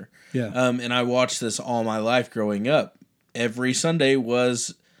culture. Yeah. And I watched this all my life growing up. Every Sunday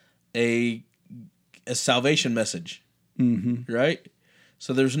was a salvation message. Mm-hmm. Right?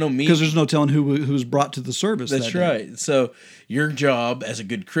 So there's no meeting. Because there's no telling who's brought to the service. That's that day. right. So your job as a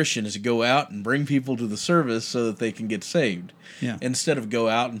good Christian is to go out and bring people to the service so that they can get saved. Yeah. Instead of go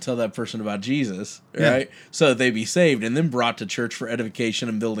out and tell that person about Jesus, Yeah. right? So that they be saved and then brought to church for edification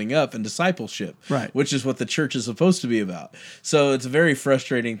and building up and discipleship. Right. Which is what the church is supposed to be about. So it's a very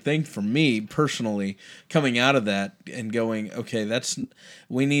frustrating thing for me personally coming out of that and going, okay,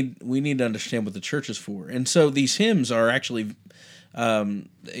 we need to understand what the church is for. And so these hymns are actually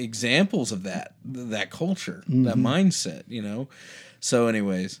examples of that culture, that mindset, So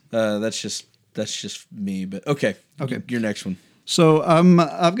anyways, that's just me, but okay. Your next one. So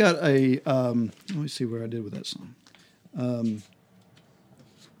I've got a let me see where I did with that song.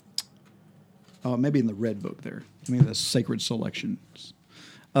 Maybe in the red book there. I mean, the Sacred Selections.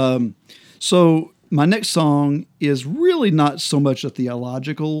 So my next song is really not so much a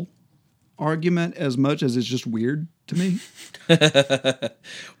theological argument as much as it's just weird to me.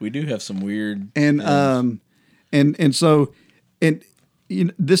 We do have some weird and so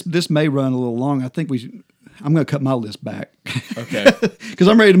this may run a little long. I think I'm going to cut my list back. Okay. Because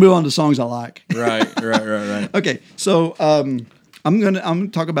I'm ready to move on to songs I like. Right. Okay, so I'm gonna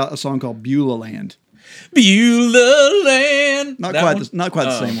talk about a song called Beulah Land. Beulah Land. Not That quite one? not quite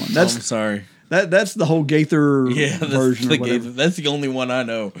the same one. I'm sorry. That's the whole Gaither version or whatever. That's the only one I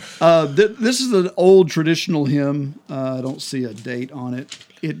know. This is an old traditional hymn. I don't see a date on it.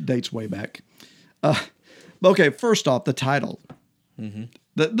 It dates way back. Okay, first off, the title. Mm-hmm.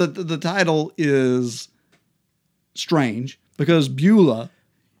 The title is strange because Beulah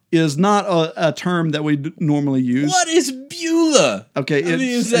is not a term that we normally use. What is Beulah? Okay,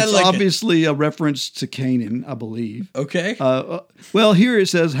 it's obviously a reference to Canaan, I believe. Okay. Well, here it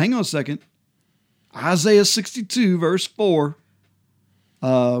says, hang on a second. Isaiah 62, verse 4,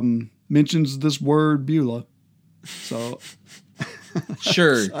 mentions this word Beulah. So,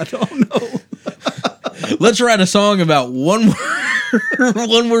 sure. I don't know. Let's write a song about one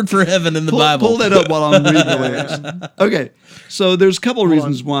word for heaven in the Bible. Pull that up while I'm reading the lyrics. Okay, so there's a couple of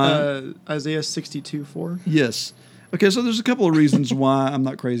reasons why. Isaiah 62:4. Yes. Okay, so there's a couple of reasons why I'm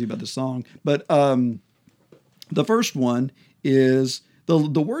not crazy about the song. But the first one is the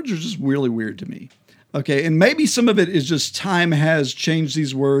words are just really weird to me. Okay, and maybe some of it is just time has changed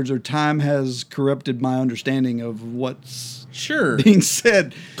these words or time has corrupted my understanding of what's being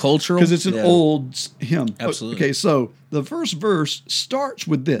said. Cultural? Because it's an old hymn. Absolutely. Okay, so the first verse starts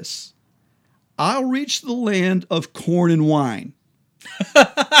with this. I'll reach the land of corn and wine.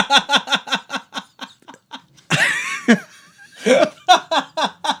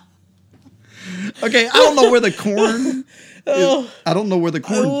 Okay, I don't know where the corn I don't know where the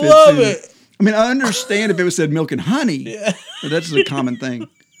corn fits love in. it. I mean, I understand if it was said milk and honey. But that's a common thing.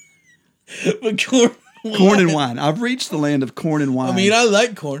 But corn and wine. I've reached the land of corn and wine. I mean, I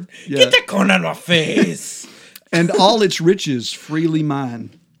like corn. Yeah. Get that corn out of my face. And all its riches freely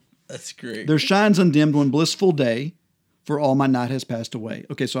mine. That's great. There shines undimmed one blissful day, for all my night has passed away.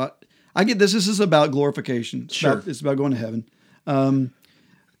 Okay, so I get this. This is about glorification. It's about going to heaven.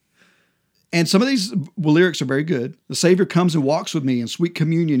 And some of these lyrics are very good. The Savior comes and walks with me, in sweet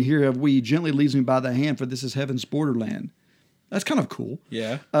communion here have we. Gently leads me by the hand, for this is heaven's borderland. That's kind of cool.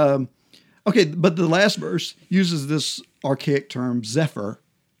 Yeah. Okay, but the last verse uses this archaic term, zephyr.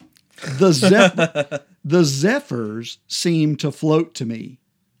 The zephyrs seem to float to me,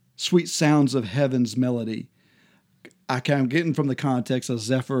 sweet sounds of heaven's melody. I'm getting from the context, a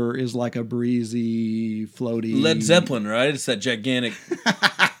zephyr is like a breezy, floaty... Led Zeppelin, right? It's that gigantic...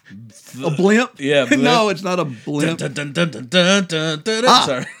 A blimp? Yeah, blimp. No, it's not a blimp.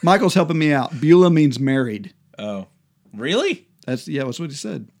 Sorry. Michael's helping me out. Beulah means married. Oh. Really? That's what he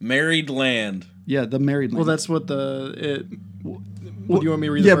said. Married land. Yeah, the married land. Well, that's what what do you want me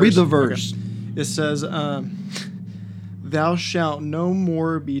to read the verse? Yeah, read the verse. Okay. It says, thou shalt no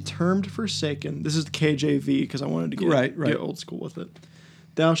more be termed forsaken. This is the KJV because I wanted to get old school with it.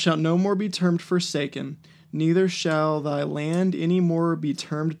 Thou shalt no more be termed forsaken, neither shall thy land any more be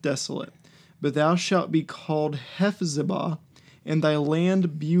termed desolate, but thou shalt be called Hephzibah, and thy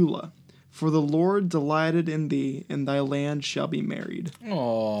land Beulah. For the Lord delighted in thee, and thy land shall be married.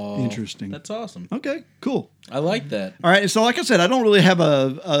 Oh, Interesting. That's awesome. Okay, cool. I like that. All right, so like I said, I don't really have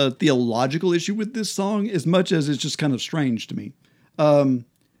a theological issue with this song as much as it's just kind of strange to me. O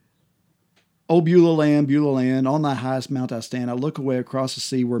Beulah land, on thy highest mount I stand. I look away across the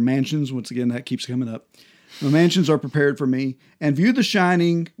sea where mansions, once again, that keeps coming up. The mansions are prepared for me, and view the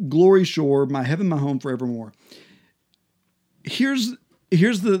shining glory shore, my heaven, my home forevermore. Here's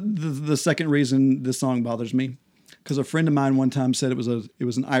the second reason this song bothers me, because a friend of mine one time said it was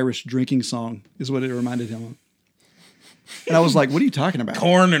an Irish drinking song, is what it reminded him of. And I was like, "What are you talking about?"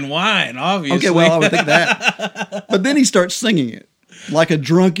 Corn and wine, obviously. Okay, well, I would think that. But then he starts singing it like a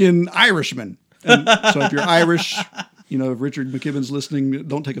drunken Irishman. And so if you're Irish, if Richard McKibben's listening,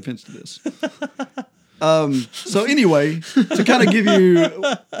 don't take offense to this. So anyway, to kind of give you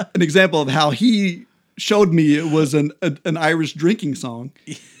an example of how he showed me it was an Irish drinking song,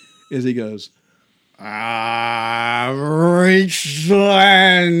 is he goes, "I reach the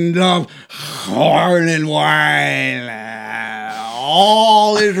land of corn and wine,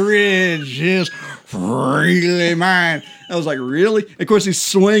 all is rich is freely mine." I was like, really? Of course, he's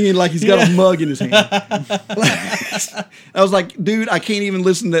swinging like he's got a mug in his hand. I was like, dude, I can't even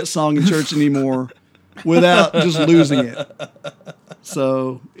listen to that song in church anymore without just losing it.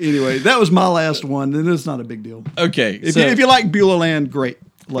 So anyway, that was my last one, and it's not a big deal. Okay, If you like Beulah Land, great.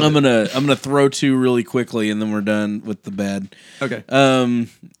 Love it. I'm gonna throw two really quickly, and then we're done with the bad. Okay.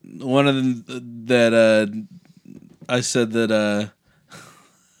 One of them that I said that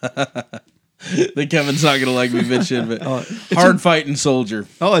that Kevin's not gonna like me mention, but hard fighting soldier.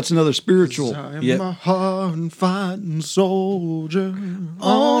 Oh, it's another spiritual. I'm Yep. a hard fighting soldier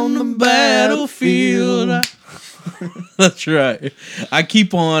On the battlefield. That's right. I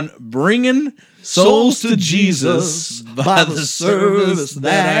keep on bringing souls to Jesus by the service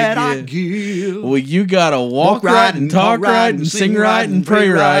that I give. Well, you gotta walk right and talk right and sing right and pray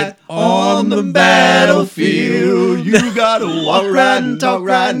right on the battlefield. You gotta walk right and talk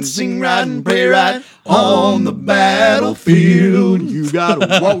right and sing right and pray right on the battlefield. You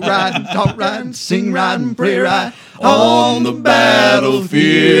gotta walk right and talk right and sing right and pray right on the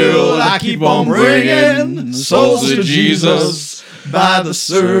battlefield. I keep on bringing souls to Jesus by the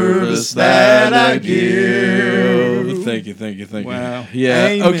service that I give. Thank you. Wow. Yeah.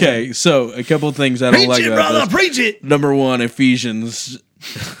 Amen. Okay. So a couple of things I don't like about this. Preach it. Number one, Ephesians.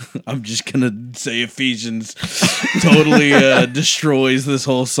 I'm just gonna say Ephesians totally destroys this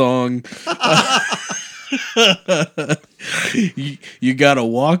whole song. You gotta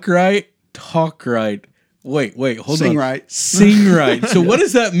walk right, talk right. Wait, hold Sing on. right. Sing right. So what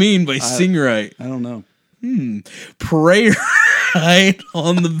does that mean by sing right? I don't know. Pray right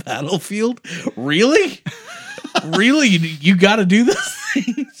on the battlefield? Really? Really? You got to do those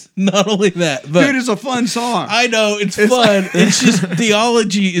things? Not only that, but Dude, it's a fun song. I know it's fun. It's just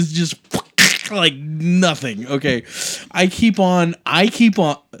theology is just like nothing. Okay, I keep on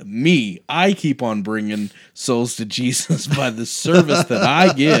bringing souls to Jesus by the service that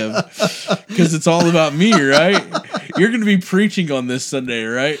I give, because it's all about me, right? You're going to be preaching on this Sunday,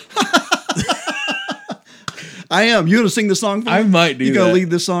 right? I am. You gonna sing the song for me? I might do that. You gonna lead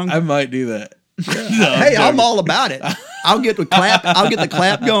this song? I might do that. Hey, I'm all about it. I'll get the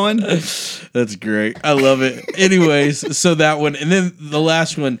clap going. That's great. I love it. Anyways, so that one, and then the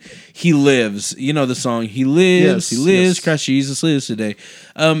last one, He Lives. You know the song, He Lives, Yes, He Lives, yes. Christ Jesus lives today.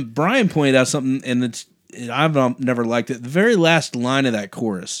 Brian pointed out something, and I've never liked it. The very last line of that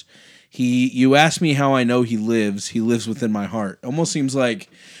chorus, you ask me how I know He lives within my heart. Almost seems like,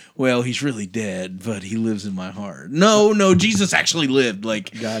 well, he's really dead, but he lives in my heart. No, Jesus actually lived.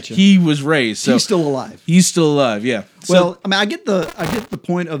 Like, Gotcha. He was raised. So He's still alive. He's still alive, yeah. Well, I mean, I get the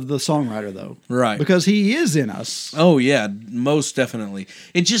point of the songwriter though, Right. Because he is in us. Oh yeah, most definitely.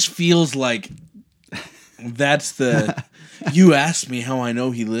 It just feels like that's the. You asked me how I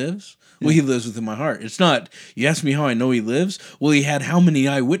know He lives. Well, He lives within my heart. It's not. You asked me how I know He lives. Well, He had how many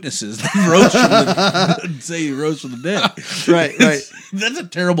eyewitnesses that say He rose from the dead? Right. That's a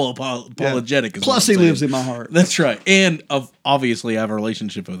terrible apologetic. is Plus, what he I'm saying. lives in my heart. That's right, and obviously I have a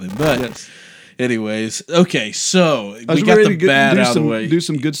relationship with Him. But Yes. anyways, okay. So I was we got ready the to bad do out of some, the way. Do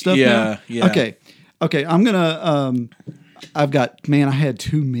some good stuff. Yeah, now? yeah. Okay. I'm gonna. I've got. Man, I had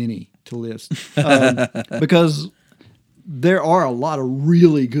too many to list because there are a lot of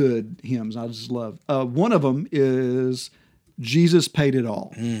really good hymns I just love. One of them is Jesus Paid It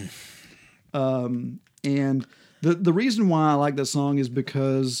All. And the reason why I like that song is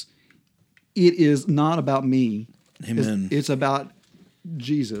because it is not about me. Amen. It's about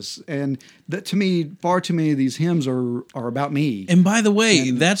Jesus. And that, to me, far too many of these hymns are about me. And by the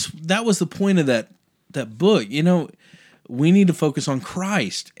way, that was the point of that book. You know, we need to focus on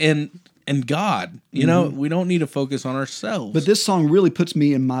Christ and God. You know, we don't need to focus on ourselves. But this song really puts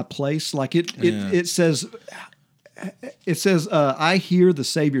me in my place. Like it says, I hear the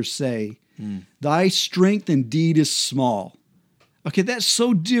Savior say, thy strength indeed is small. Okay, that's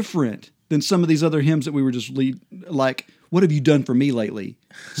so different than some of these other hymns that we were just like, what have you done for me lately?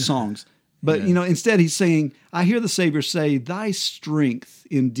 Songs. But, you know, instead he's saying, I hear the Savior say, thy strength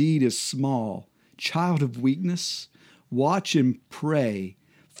indeed is small. Child of weakness, watch and pray.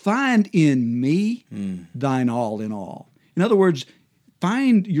 Find in me thine all in all. In other words,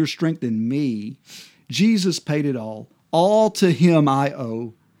 find your strength in me. Jesus paid it all. All to him I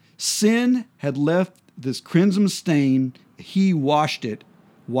owe. Sin had left this crimson stain. He washed it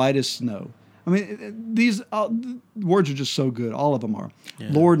white as snow. I mean, these words are just so good. All of them are. Yeah.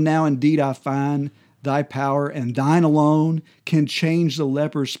 Lord, now indeed I find thy power, and thine alone can change the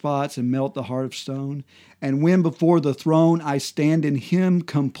leper spots and melt the heart of stone. And when before the throne I stand in him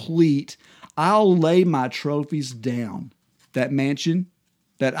complete, I'll lay my trophies down. That mansion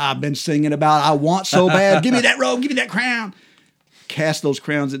that I've been singing about, I want so bad. Give me that robe, give me that crown. Cast those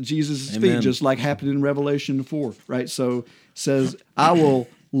crowns at Jesus' feet, just like happened in Revelation 4, right? So it says, I will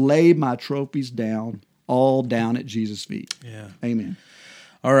lay my trophies down, all down at Jesus' feet. Yeah. Amen.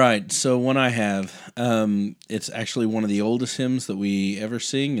 All right, so one I have, it's actually one of the oldest hymns that we ever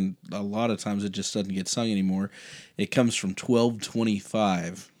sing, and a lot of times it just doesn't get sung anymore. It comes from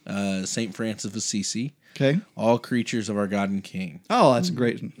 1225, St. Francis of Assisi. Okay. All creatures of our God and King. Oh, that's a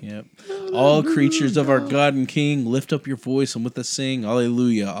great one. Yep. All creatures of our God and King, lift up your voice and with us sing,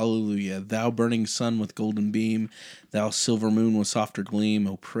 Alleluia, Alleluia. Thou burning sun with golden beam, thou silver moon with softer gleam.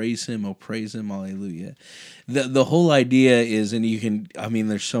 Oh, praise him, Alleluia. The whole idea is, and you can, I mean,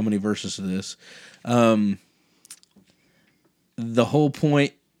 there's so many verses to this. The whole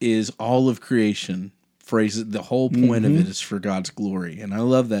point is all of creation. The whole point of it is for God's glory. And I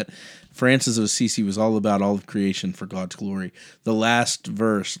love that Francis of Assisi was all about all of creation for God's glory. The last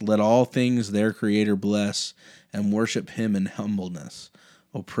verse, let all things their Creator bless and worship him in humbleness.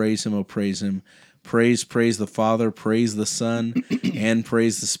 Oh, praise him, praise him. Praise the Father, praise the Son, and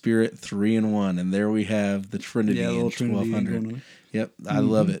praise the Spirit, 3 in 1. And there we have the Trinity in 1200. Yep, I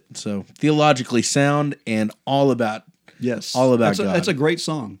love it. So theologically sound and all about all about God. That's a great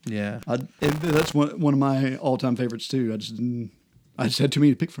song. Yeah, that's one of my all-time favorites too. I just had too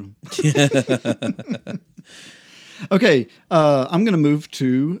many to pick from. Okay, I'm going to move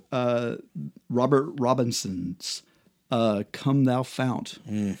to Robert Robinson's "Come Thou Fount."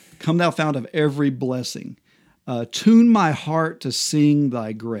 Come Thou Fount of every blessing. Tune my heart to sing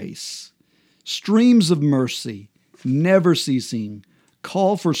thy grace. Streams of mercy, never ceasing,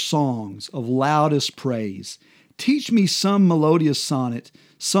 call for songs of loudest praise. Teach me some melodious sonnet,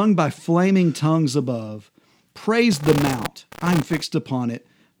 sung by flaming tongues above. Praise the mount, I'm fixed upon it,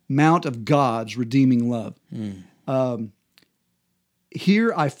 mount of God's redeeming love.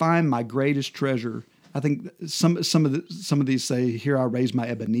 Here I find my greatest treasure. I think some of these say, "Here I raise my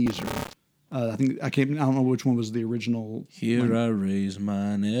Ebenezer." I don't know which one was the original. Here I raise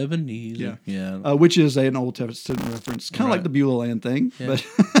mine Ebenezer. Yeah. Which is an Old Testament reference, kind of like the Beulah Land thing. Yeah. But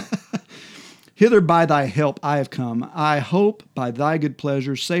hither by thy help I have come. I hope by thy good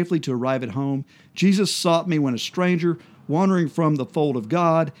pleasure safely to arrive at home. Jesus sought me when a stranger, wandering from the fold of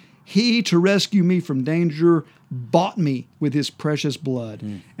God. He, to rescue me from danger, bought me with his precious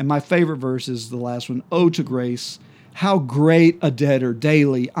blood. And my favorite verse is the last one. Oh, to grace, how great a debtor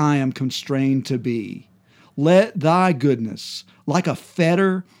daily I am constrained to be. Let thy goodness, like a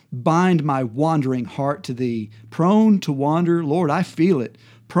fetter, bind my wandering heart to thee. Prone to wander, Lord, I feel it.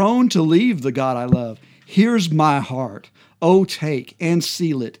 Prone to leave the God I love. Here's my heart. Oh, take and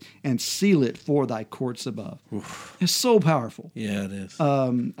seal it for thy courts above. Oof. It's so powerful. Yeah, it is.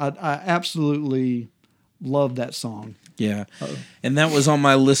 I absolutely love that song. Yeah, and that was on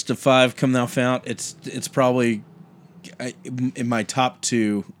my list of 5. Come Thou Fount. It's probably in my top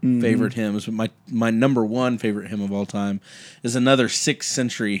 2 favorite hymns. But my number 1 favorite hymn of all time is another 6th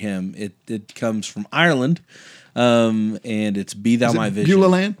century hymn. It comes from Ireland. And it's Be Thou My Vision. Beulah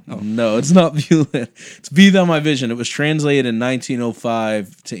Land? Oh. No, it's not Beulah Land. It's Be Thou My Vision. It was translated in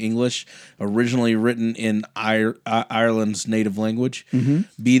 1905 to English, originally written in Ireland's native language.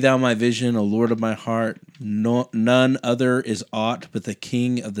 Be Thou My Vision, O Lord of my heart. None other is aught but the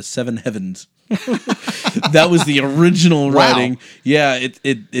King of the 7 heavens. That was the original writing. Yeah,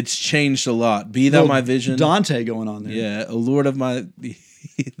 it's changed a lot. Be Thou My Vision. Dante going on there. Yeah, O Lord of my...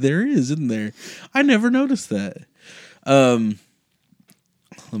 There is, isn't there? I never noticed that.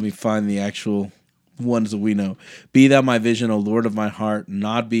 Let me find the actual ones that we know. Be thou my vision, O Lord of my heart.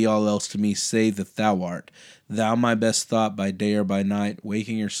 Not be all else to me, save that thou art. Thou my best thought by day or by night.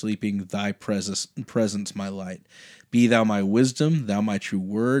 Waking or sleeping, thy presence my light. Be thou my wisdom, thou my true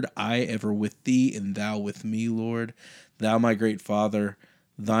word. I ever with thee, and thou with me, Lord. Thou my great Father,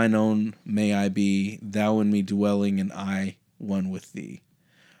 thine own may I be. Thou in me dwelling, and I one with thee.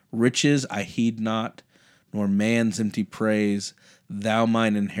 Riches I heed not, nor man's empty praise. Thou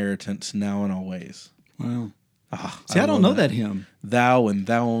mine inheritance now and always. Wow. See, I don't know that hymn. Thou and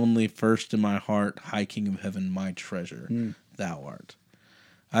thou only first in my heart, high King of heaven, my treasure, thou art.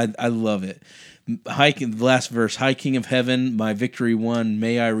 I love it. The last verse, high King of heaven, my victory won,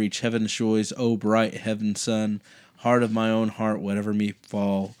 may I reach heaven's joys, O bright heaven's sun, heart of my own heart, whatever me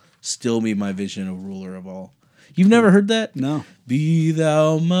fall, still be my vision, O ruler of all. You've never heard that? No. Be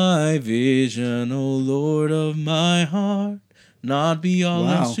thou my vision, O Lord of my heart. Not be all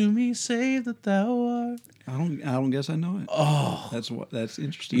else to me, save that thou art. I don't guess I know it. Oh, that's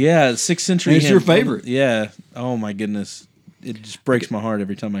interesting. Yeah, 6th century. And it's your favorite. Yeah. Oh my goodness, it just breaks my heart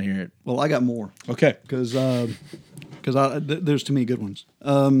every time I hear it. Well, I got more. Okay. Because there's too many good ones.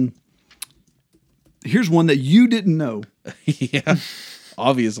 Here's one that you didn't know. Yeah,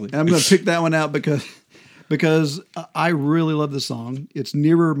 obviously. And I'm going to pick that one out because I really love the song. It's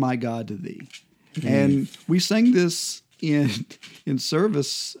Nearer My God to Thee. And we sang this in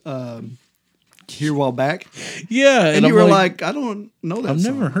service here a while back. Yeah. And you were like, I don't know that I've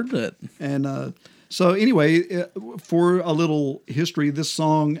song. never heard that. And so anyway, for a little history, this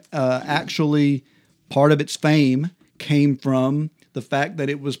song actually, part of its fame came from the fact that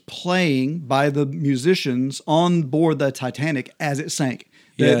it was playing by the musicians on board the Titanic as it sank.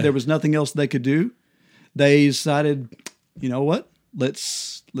 Yeah. There was nothing else they could do. They decided, you know what?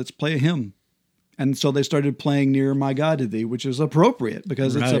 Let's play a hymn. And so they started playing Nearer My God to Thee, which is appropriate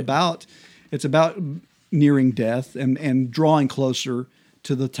because it's about nearing death and drawing closer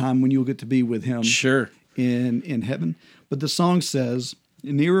to the time when you'll get to be with him in heaven. But the song says,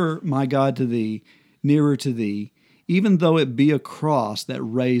 Nearer my God to thee, nearer to thee, even though it be a cross that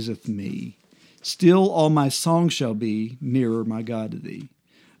raiseth me, still all my song shall be nearer my God to thee.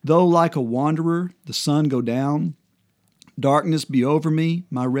 Though like a wanderer the sun go down, darkness be over me,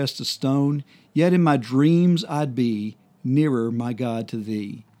 my rest a stone, yet in my dreams I'd be nearer my God to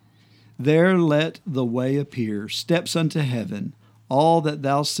thee. There let the way appear, steps unto heaven, all that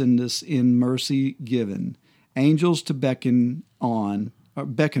thou sendest in mercy given, angels to beckon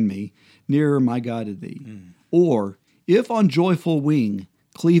me, nearer my God to thee. Or, if on joyful wing,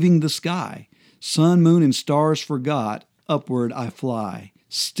 cleaving the sky, sun, moon, and stars forgot, upward I fly,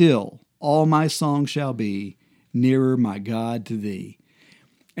 still all my song shall be, nearer my God to thee.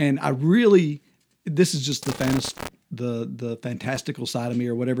 And I really, this is just the fantastical side of me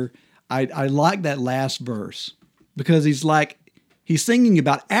or whatever. I like that last verse because he's singing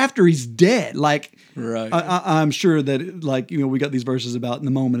about after he's dead. Like, right. I'm sure that, like, you know, we got these verses about in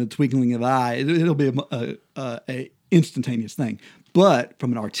the moment, a twinkling of an eye. It'll be a instantaneous thing. But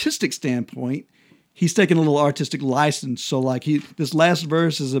from an artistic standpoint, he's taking a little artistic license. So, like, this last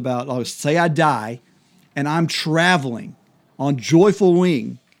verse is about, say I die, and I'm traveling on joyful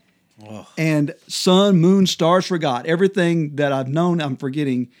wing. Oh. And sun, moon, stars forgot. Everything that I've known, I'm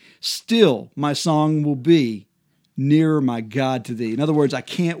forgetting. Still, my song will be nearer my God to thee. In other words, I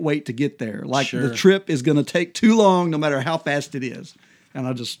can't wait to get there. Like, the trip is going to take too long, no matter how fast it is. And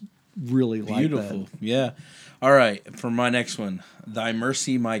I just really like that. Beautiful. Yeah. All right. For my next one, Thy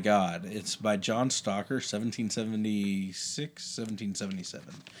Mercy, My God. It's by John Stalker, 1776,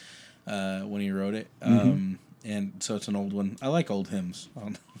 1777, when he wrote it. And so it's an old one. I like old hymns.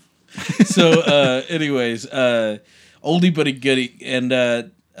 So, anyways, oldie but a goodie. And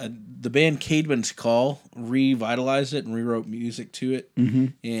the band Caedmon's Call revitalized it and rewrote music to it.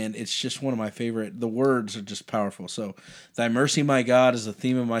 And it's just one of my favorite. The words are just powerful. So, Thy mercy, my God, is the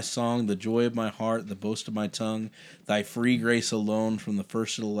theme of my song, the joy of my heart, the boast of my tongue. Thy free grace alone, from the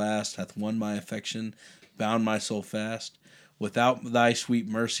first to the last, hath won my affection, bound my soul fast. Without thy sweet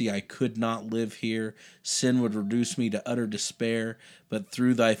mercy, I could not live here. Sin would reduce me to utter despair. But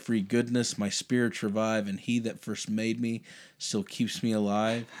through thy free goodness, my spirits revive, and he that first made me still keeps me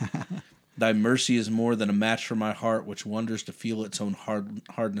alive. Thy mercy is more than a match for my heart, which wonders to feel its own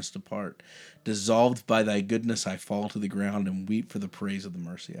hardness depart. Dissolved by thy goodness, I fall to the ground and weep for the praise of the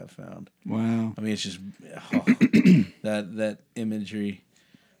mercy I've found. Wow. I mean, it's just that imagery.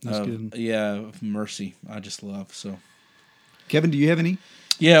 That's good. Yeah, of mercy. I just love so. Kevin, do you have any?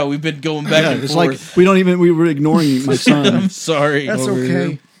 Yeah, we've been going back and it's forth. like we were ignoring my son. I'm sorry. That's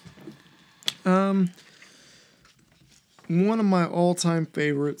okay. One of my all-time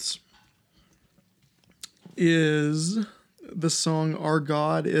favorites is the song Our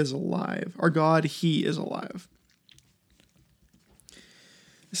God is Alive. Our God, He is Alive.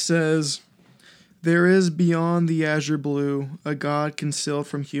 It says, there is beyond the azure blue a God concealed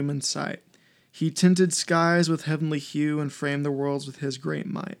from human sight. He tinted skies with heavenly hue and framed the worlds with his great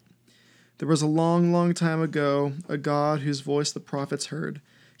might. There was a long, long time ago a God whose voice the prophets heard.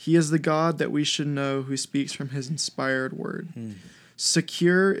 He is the God that we should know who speaks from his inspired word.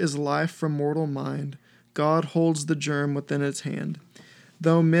 Secure is life from mortal mind. God holds the germ within its hand.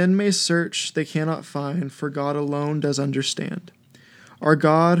 Though men may search, they cannot find, for God alone does understand. Our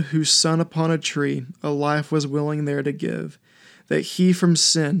God, whose Son upon a tree a life was willing there to give, that he from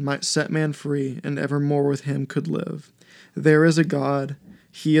sin might set man free, and evermore with him could live. There is a God,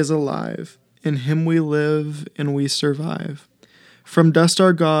 he is alive. In him we live and we survive. From dust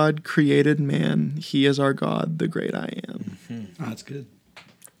our God created man. He is our God, the great I am. Oh, that's good.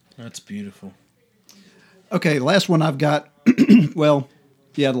 That's beautiful. Okay, the last one I've got, well,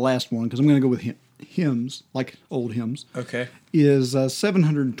 yeah, the last one, because I'm going to go with hymns, like old hymns, Okay. is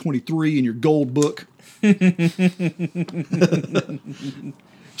 723 in your gold book. Be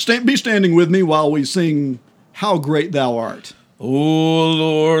standing with me while we sing How Great Thou Art. O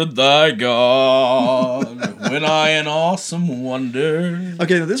Lord thy God, when I in awesome wonder.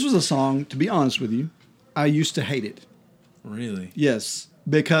 Okay, now this was a song, to be honest with you, I used to hate it. Really? Yes,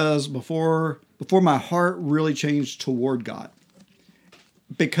 because before my heart really changed toward God.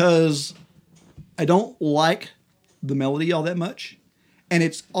 Because I don't like the melody all that much. And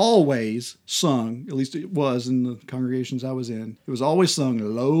it's always sung, at least it was in the congregations I was in, it was always sung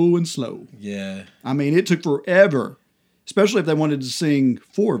low and slow. Yeah. I mean, it took forever, especially if they wanted to sing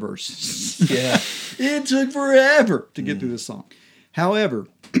 4 verses. Yeah. It took forever to get through this song. However,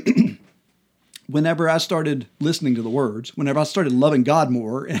 whenever I started listening to the words, whenever I started loving God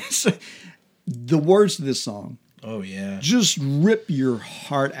more, the words to this song Oh, yeah. just rip your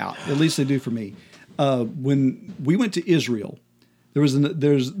heart out. At least they do for me. When we went to Israel, there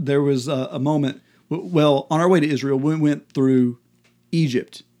was a moment. Well, on our way to Israel, we went through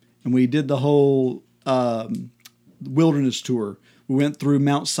Egypt, and we did the whole wilderness tour. We went through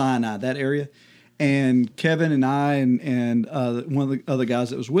Mount Sinai, that area, and Kevin and I and one of the other guys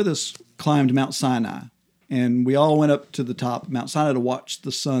that was with us climbed Mount Sinai, and we all went up to the top of Mount Sinai to watch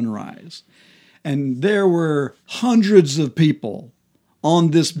the sunrise. And there were hundreds of people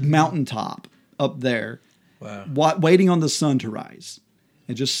on this mountaintop up there, waiting on the sun to rise.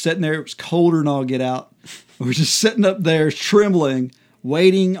 And just sitting there, it was colder than all get out. We were just sitting up there, trembling,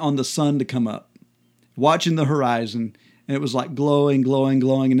 waiting on the sun to come up, watching the horizon. And it was like glowing, glowing,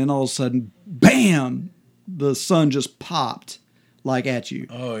 glowing. And then all of a sudden, bam, the sun just popped like at you.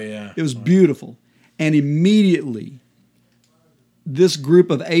 Oh, yeah. It was beautiful. And immediately, this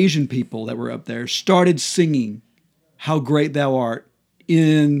group of Asian people that were up there started singing How Great Thou Art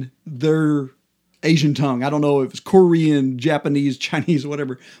in their Asian tongue. I don't know if it's Korean, Japanese, Chinese,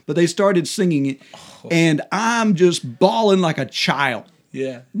 whatever, but they started singing it. And I'm just bawling like a child.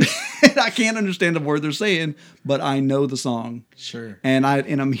 Yeah. And I can't understand a word they're saying, but I know the song. Sure. And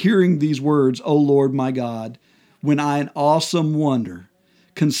I'm hearing these words, O Lord my God, when I in awesome wonder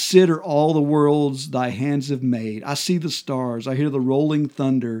consider all the worlds thy hands have made. I see the stars, I hear the rolling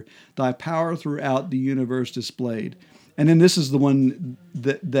thunder, thy power throughout the universe displayed. And then this is the one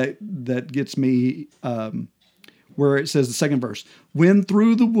that gets me, where it says the second verse, when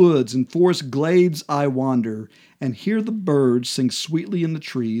through the woods and forest glades I wander, and hear the birds sing sweetly in the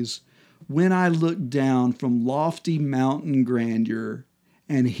trees, when I look down from lofty mountain grandeur,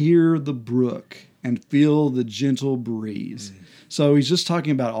 and hear the brook, and feel the gentle breeze. So he's just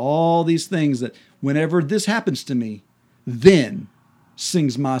talking about all these things that whenever this happens to me, then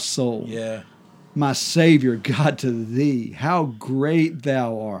sings my soul. Yeah. My Savior, God, to thee, how great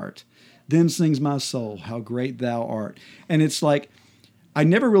thou art. Then sings my soul, how great thou art. And it's like, I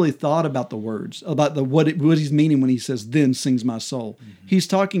never really thought about the words, about what he's meaning when he says, then sings my soul. Mm-hmm. He's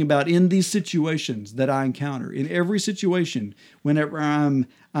talking about in these situations that I encounter, in every situation, whenever I'm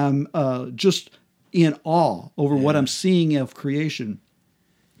just in awe over what I'm seeing of creation,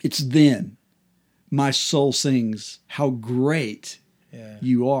 it's then my soul sings, how great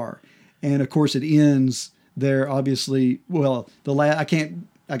you are. And of course it ends there, obviously. Well, I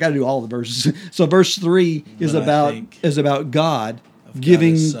got to do all the verses. So verse 3 is about God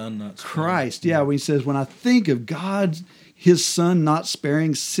giving Christ. Yeah, when he says, when I think of God, his son not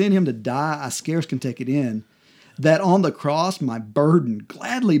sparing, sent him to die, I scarce can take it in. That on the cross, my burden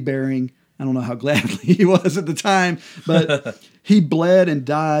gladly bearing, I don't know how gladly he was at the time, but he bled and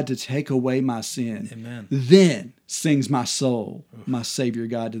died to take away my sin. Amen. Then sings my soul, my Savior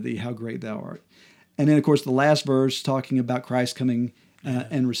God, to thee, how great thou art. And then, of course, the last verse talking about Christ coming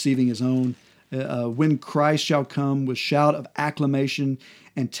and receiving his own. When Christ shall come with shout of acclamation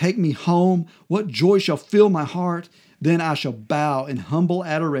and take me home, what joy shall fill my heart? Then I shall bow in humble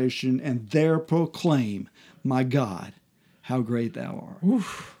adoration and there proclaim, my God, how great thou art.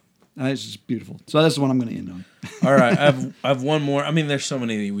 Oof. It's just beautiful. So that's the one I'm going to end on. All right, I've one more. I mean, there's so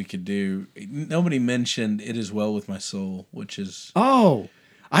many that we could do. Nobody mentioned "It Is Well with My Soul," which is. Oh,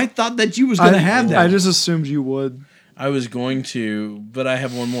 I thought that you was going to have that. I just assumed you would. I was going to, but I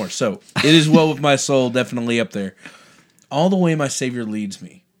have one more. So, "It Is Well with My Soul," definitely up there. "All the Way My Savior Leads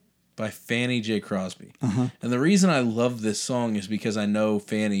Me" by Fanny J. Crosby. And the reason I love this song is because I know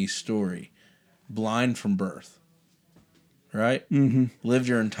Fanny's story. Blind from birth. Right? Mm-hmm. Lived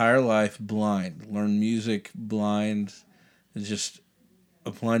your entire life blind. Learned music blind. It's just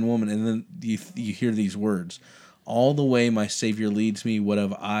a blind woman. And then you hear these words. "All the way my Savior leads me, what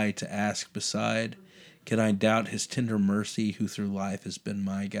have I to ask beside? Can I doubt his tender mercy, who through life has been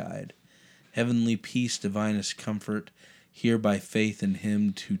my guide? Heavenly peace, divinest comfort, here by faith in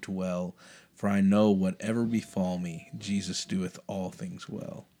him to dwell. For I know whatever befall me, Jesus doeth all things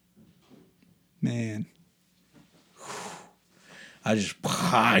well." Man.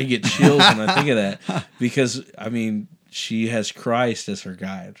 I get chills when I think of that. Because, I mean, she has Christ as her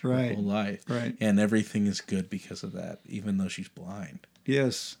guide her whole life. Right. And everything is good because of that, even though she's blind.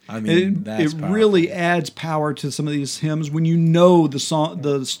 Yes, I mean, it really adds power to some of these hymns when you know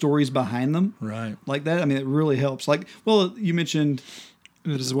the stories behind them, right? Like that. I mean, it really helps. Like, well, you mentioned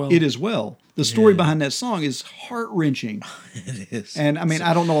It Is Well. It Is Well. The story behind that song is heart wrenching. It is, and I mean,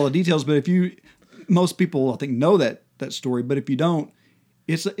 I don't know all the details, but most people I think know that story. But if you don't,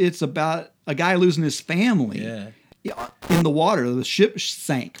 it's about a guy losing his family. Yeah. In the water, the ship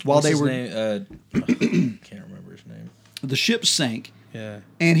sank while What's they his were. Name? Can't remember his name. The ship sank. Yeah.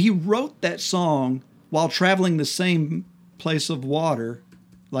 And he wrote that song while traveling the same place of water,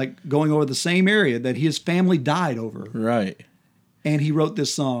 like going over the same area that his family died over. Right. And he wrote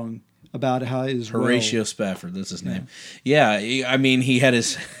this song about how his Horatio Spafford, that's his name. Yeah, I mean, he had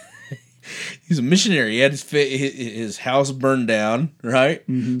his. He's a missionary. He had his house burned down, right?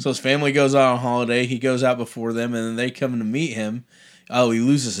 Mm-hmm. So his family goes out on holiday. He goes out before them, and then they come to meet him. Oh, he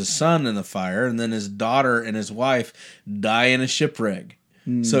loses his son in the fire, and then his daughter and his wife die in a shipwreck.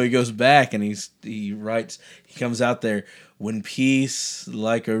 So he goes back and he writes. He comes out there. "When peace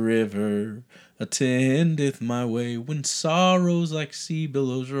like a river attendeth my way, when sorrows like sea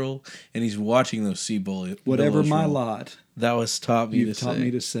billows roll," and he's watching those sea billows. Whatever my roll. lot, Thou hast taught me you've taught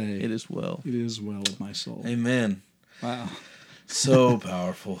me to say, it is well. It is well with my soul. Amen. Wow. So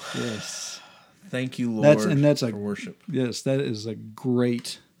powerful. Yes. Thank you, Lord, that's for worship. Yes, that is a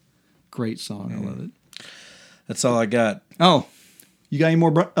great song. I love it. That's all I got. Oh, you got any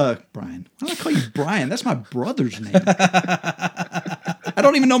more, Brian? Why do I call you Brian? That's my brother's name. I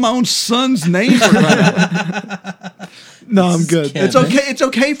don't even know my own son's name. No, I'm good. It's okay. It's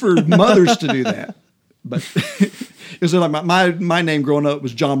okay for mothers to do that. But it's like my name growing up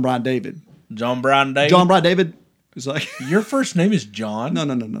was John Brian David. John Brown David. John Brian David. It's like Your first name is John?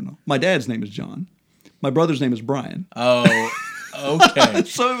 no. My dad's name is John. My brother's name is Brian. Oh, okay.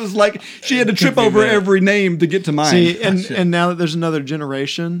 So it was like she had to trip over every name to get to mine. See, and now that there's another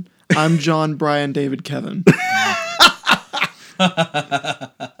generation, I'm John, Brian, David, Kevin.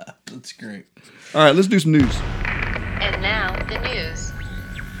 That's great. All right, let's do some news. And now, the news.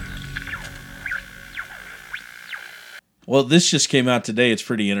 Well, this just came out today. It's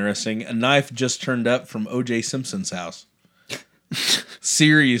pretty interesting. A knife just turned up from O.J. Simpson's house.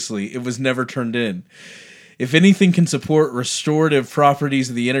 Seriously, it was never turned in. If anything can support restorative properties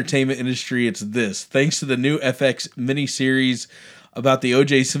of the entertainment industry, it's this. Thanks to the new FX miniseries about the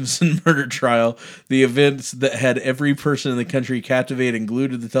O.J. Simpson murder trial, the events that had every person in the country captivated and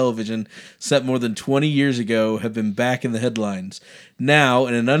glued to the television set more than 20 years ago have been back in the headlines. Now,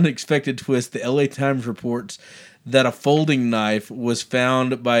 in an unexpected twist, the LA Times reports that a folding knife was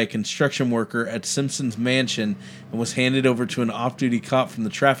found by a construction worker at Simpson's mansion and was handed over to an off-duty cop from the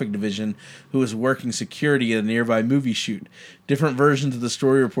traffic division who was working security at a nearby movie shoot. Different versions of the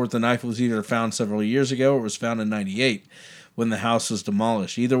story report the knife was either found several years ago or was found in 98 when the house was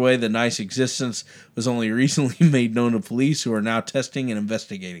demolished. Either way, the knife's existence was only recently made known to police who are now testing and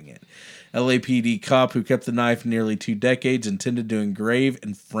investigating it. LAPD cop who kept the knife nearly 2 decades intended to engrave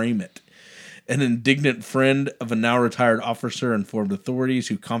and frame it. An indignant friend of a now retired officer informed authorities,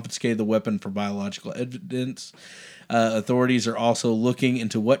 who confiscated the weapon for biological evidence. Authorities are also looking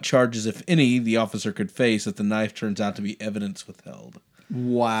into what charges, if any, the officer could face if the knife turns out to be evidence withheld.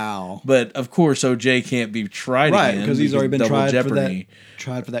 Wow. But of course, OJ can't be tried Right, again because he's already been double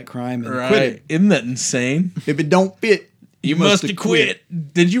tried for that crime and Right? acquitted. Isn't that insane? If it don't fit, You must have quit.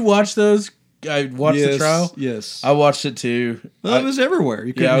 Did you watch those? I watched the trial. Yes. I watched it too. Well, it was everywhere.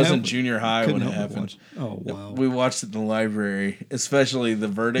 You Yeah, I was help in it. junior high Couldn't when it help but happened. watch. Oh, wow. We watched it in the library, especially the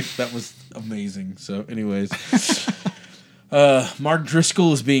verdict. That was amazing. So, anyways, Mark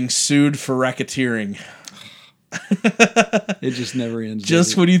Driscoll is being sued for racketeering. It just never ends.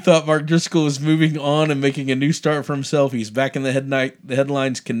 Just does when you thought Mark Driscoll was moving on and making a new start for himself, he's back in the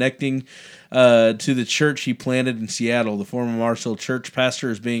headlines connecting to the church he planted in Seattle. The former Mars Hill church pastor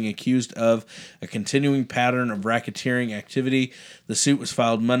is being accused of a continuing pattern of racketeering activity. The suit was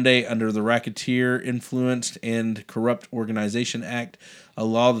filed Monday under the Racketeer Influenced and Corrupt Organization Act, a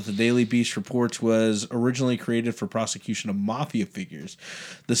law that the Daily Beast reports was originally created for prosecution of mafia figures.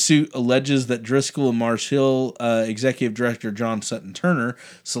 The suit alleges that Driscoll and Mars Hill executive director John Sutton Turner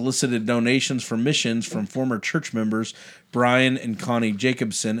solicited donations for missions from former church members Brian and Connie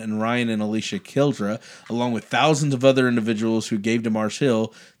Jacobson and Ryan and Alicia Kildra, along with thousands of other individuals who gave to Mars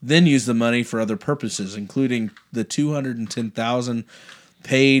Hill, then used the money for other purposes, including the $210,000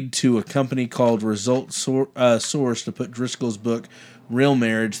 paid to a company called Result Source to put Driscoll's book Real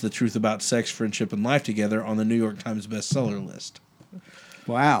Marriage, The Truth About Sex, Friendship, and Life together on the New York Times bestseller list.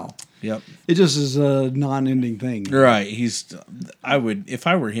 Wow. Yep. It just is a non-ending thing. Right. If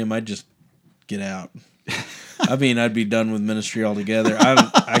I were him, I'd just get out. I mean, I'd be done with ministry altogether.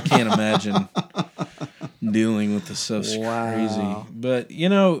 I can't imagine dealing with this stuff. Wow. Crazy. But,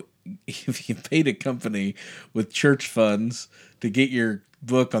 if you paid a company with church funds to get your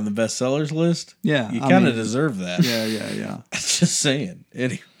book on the bestsellers list, Yeah, you I kind of mean, deserve that. Yeah. Just saying.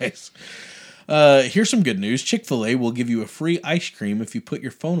 Anyways, here's some good news. Chick-fil-A will give you a free ice cream if you put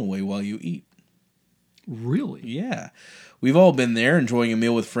your phone away while you eat. Really? Yeah. We've all been there enjoying a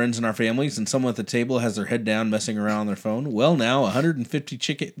meal with friends and our families, and someone at the table has their head down messing around on their phone. Well, now 150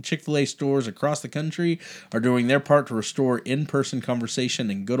 Chick-fil-A stores across the country are doing their part to restore in-person conversation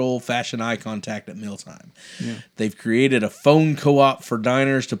and good old-fashioned eye contact at mealtime. Yeah. They've created a phone co-op for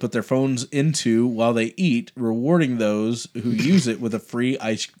diners to put their phones into while they eat, rewarding those who use it with a free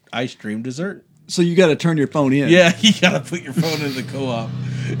ice cream dessert. So you got to turn your phone in. Yeah, you got to put your phone in the co-op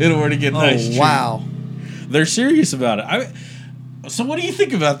in order to get an ice cream. Wow. They're serious about it. So what do you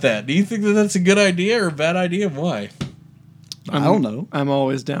think about that? Do you think that that's a good idea or a bad idea, and why? I don't know. I'm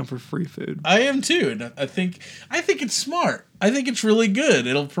always down for free food. I am too, and I think it's smart. I think it's really good.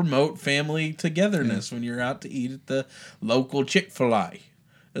 It'll promote family togetherness when you're out to eat at the local Chick-fil-A.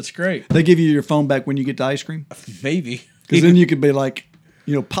 That's great. They give you your phone back when you get the ice cream? Maybe. Because then you could be like,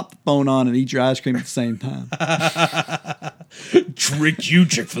 pop the phone on and eat your ice cream at the same time. Trick you,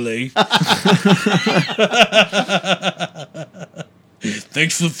 Chick-fil-A.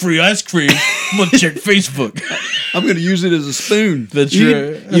 Thanks for the free ice cream. I'm going to check Facebook. I'm going to use it as a spoon. That's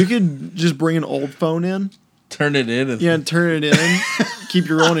You could just bring an old phone in. Turn it in. And turn it in. Keep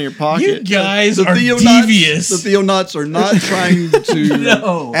your own in your pocket. You guys are Theonauts- devious. The Theonauts are not trying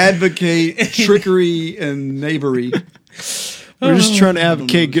to advocate trickery and knavery. We're just trying to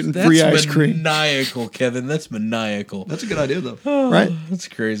advocate getting free ice cream. Maniacal, Kevin. That's maniacal. That's a good idea, though. Right? That's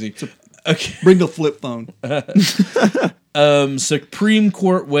crazy. Okay. Bring the flip phone. Supreme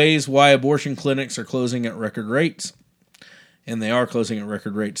Court weighs why abortion clinics are closing at record rates. And they are closing at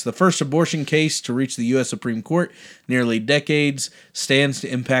record rates. The first abortion case to reach the U.S. Supreme Court, nearly decades, stands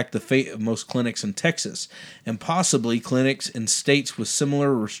to impact the fate of most clinics in Texas, and possibly clinics in states with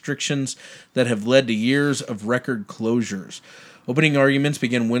similar restrictions that have led to years of record closures. Opening arguments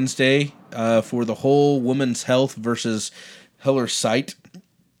begin Wednesday for the Whole Woman's Health versus Heller site,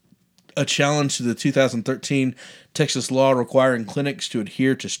 a challenge to the 2013 Texas law requiring clinics to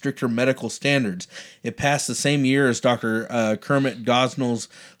adhere to stricter medical standards. It passed the same year as Dr. Kermit Gosnell's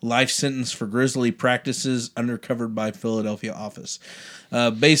life sentence for grisly practices undercovered by Philadelphia office.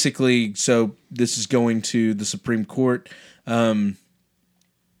 Basically, so this is going to the Supreme Court.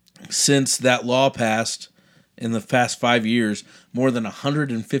 Since that law passed in the past 5 years, more than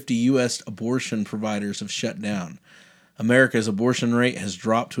 150 U.S. abortion providers have shut down. America's abortion rate has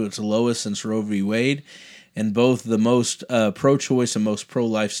dropped to its lowest since Roe v. Wade, and both the most pro-choice and most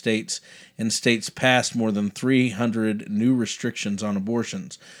pro-life states and states passed more than 300 new restrictions on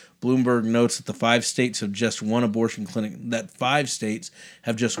abortions. Bloomberg notes that 5 states have just one abortion clinic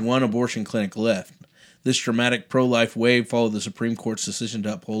left. This dramatic pro-life wave followed the Supreme Court's decision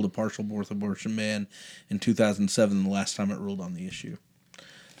to uphold a partial birth abortion ban in 2007, the last time it ruled on the issue.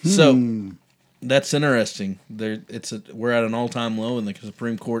 So that's interesting. We're at an all-time low, and the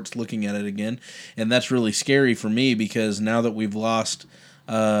Supreme Court's looking at it again, and that's really scary for me because now that we've lost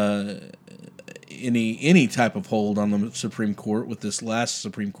any type of hold on the Supreme Court with this last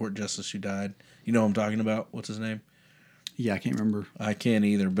Supreme Court justice who died. You know what I'm talking about? What's his name? Yeah, I can't remember. I can't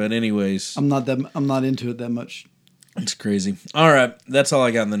either. But anyways, I'm not into it that much. It's crazy. All right, that's all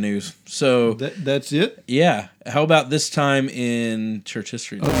I got in the news. So that's it. Yeah. How about this time in church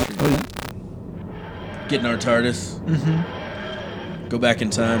history? Yeah. Getting our TARDIS. Mm-hmm. Go back in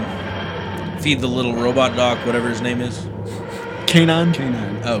time. Feed the little robot doc, whatever his name is. Canine.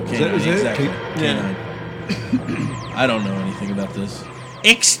 Oh, Canine. Exactly. Canine. I don't know anything about this.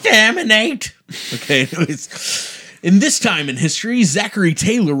 Exterminate. Okay. Anyways. In this time in history, Zachary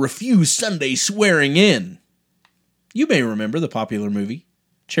Taylor refused Sunday swearing in. You may remember the popular movie,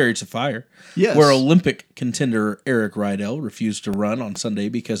 Chariots of Fire, yes, where Olympic contender Eric Rydell refused to run on Sunday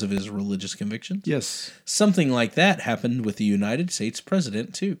because of his religious convictions. Yes. Something like that happened with the United States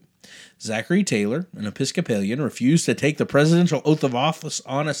president, too. Zachary Taylor, an Episcopalian, refused to take the presidential oath of office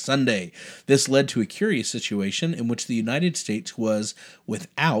on a Sunday. This led to a curious situation in which the United States was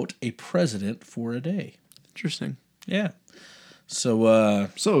without a president for a day. Interesting. Yeah. So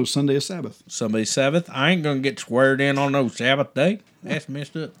Sunday is Sabbath. Sunday Sabbath. I ain't gonna get sweared in on no Sabbath day. That's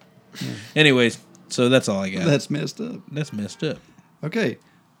messed up. Yeah. Anyways, so that's all I got. That's messed up. That's messed up. Okay.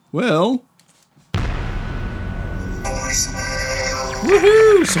 Well.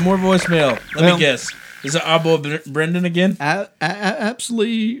 Woohoo! Some more voicemail. Let me guess. Is it our boy Brendan again?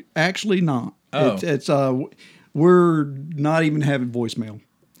 Absolutely. Actually not. Oh. It's we're not even having voicemail.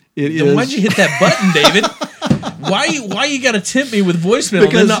 Then why'd you hit that button, David? Why you got to tempt me with voicemail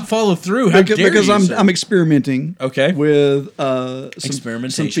and then not follow through? How dare because you, I'm experimenting. Okay. With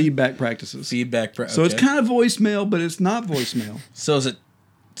some feedback practices. So it's kind of voicemail, but it's not voicemail. So is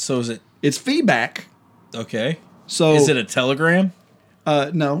it? It's feedback. Okay. So is it a telegram?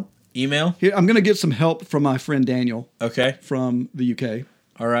 No. Email? Here, I'm going to get some help from my friend Daniel. Okay. From the UK.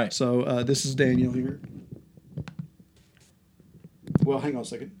 All right. So this is Daniel here. Well, hang on a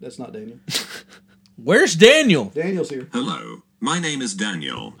second. That's not Daniel. Where's Daniel? Daniel's here. Hello, my name is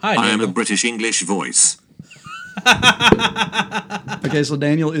Daniel. Hi, Daniel. I am a British English voice. Okay, so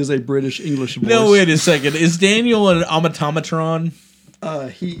Daniel is a British English voice. No, wait a second. Is Daniel an automatron?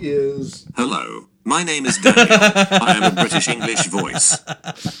 He is. Hello, my name is Daniel. I am a British English voice.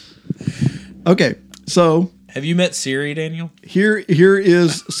 Okay, so. Have you met Siri, Daniel? Here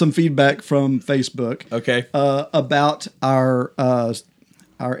is some feedback from Facebook. Okay. About our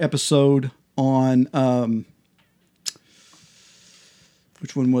episode on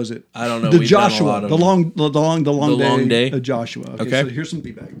which one was it? I don't know. The Joshua, the long day of Joshua. Okay. So here's some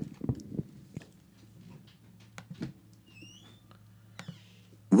feedback.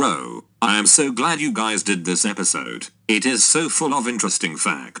 Ro, I am so glad you guys did this episode. It is so full of interesting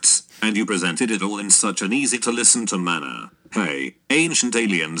facts, and you presented it all in such an easy to listen to manner. Hey, Ancient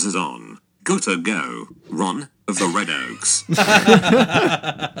Aliens is on. Good to go. Ron of the Red Oaks.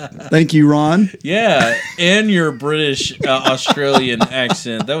 Thank you, Ron. Yeah, and your British Australian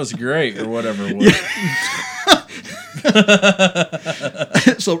accent. That was great, or whatever it was. Yeah.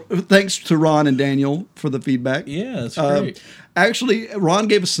 So thanks to Ron and Daniel for the feedback. Yeah, that's great. Actually, Ron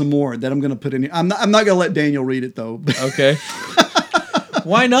gave us some more that I'm going to put in here. I'm not going to let Daniel read it, though. Okay.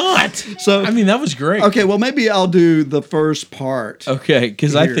 Why not? So I mean, that was great. Okay, well, maybe I'll do the first part. Okay,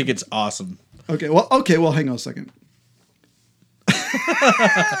 because I think it's awesome. Okay, well, hang on a second.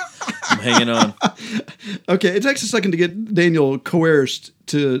 I'm hanging on. Okay, it takes a second to get Daniel coerced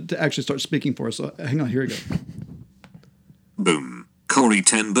to actually start speaking for us. So hang on, here we go. Boom. Corey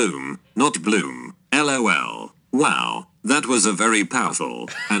 10 boom, not bloom. LOL. Wow, that was a very powerful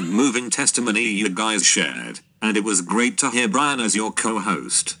and moving testimony you guys shared, and it was great to hear Brian as your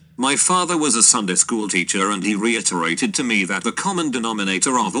co-host. My father was a Sunday school teacher, and he reiterated to me that the common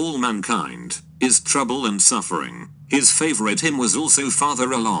denominator of all mankind is trouble and suffering. His favorite hymn was also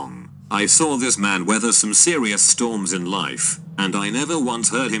Farther Along. I saw this man weather some serious storms in life, and I never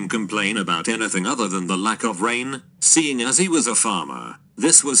once heard him complain about anything other than the lack of rain, seeing as he was a farmer.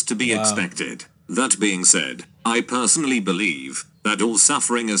 This was to be expected. That being said, I personally believe that all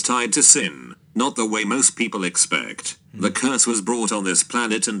suffering is tied to sin, not the way most people expect. The curse was brought on this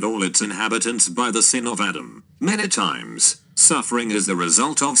planet and all its inhabitants by the sin of Adam. Many times, suffering is the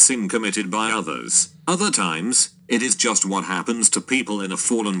result of sin committed by others. Other times, it is just what happens to people in a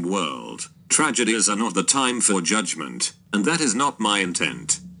fallen world. Tragedies are not the time for judgment, and that is not my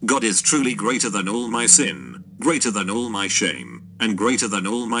intent. God is truly greater than all my sin, greater than all my shame, and greater than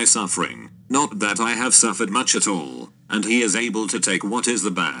all my suffering. Not that I have suffered much at all, and he is able to take what is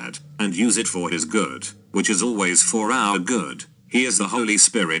the bad, and use it for his good, which is always for our good. He is the Holy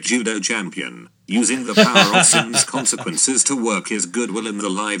Spirit judo champion, using the power of sin's consequences to work his goodwill in the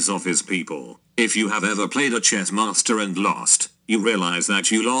lives of his people. If you have ever played a chess master and lost, you realize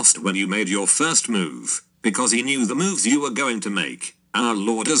that you lost when you made your first move, because he knew the moves you were going to make. Our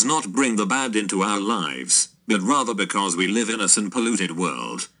Lord does not bring the bad into our lives, but rather because we live in a sin-polluted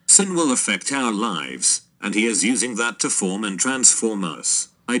world, sin will affect our lives, and he is using that to form and transform us.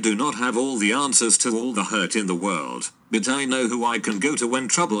 I do not have all the answers to all the hurt in the world, but I know who I can go to when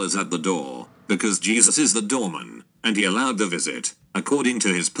trouble is at the door, because Jesus is the doorman, and he allowed the visit, according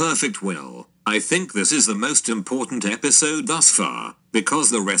to his perfect will. I think this is the most important episode thus far,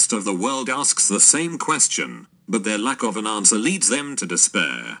 because the rest of the world asks the same question, but their lack of an answer leads them to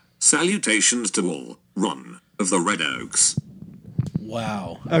despair. Salutations to all. Ron, of the Red Oaks.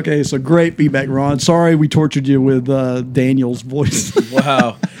 Wow. Okay, so great feedback, Ron. Sorry we tortured you with Daniel's voice.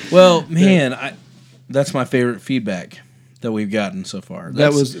 Wow. Well, man, that's my favorite feedback that we've gotten so far.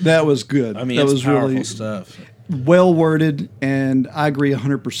 That was good. I mean, that it's was powerful really stuff. well worded, and I agree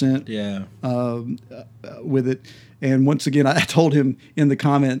 100%. Yeah. With it. And once again, I told him in the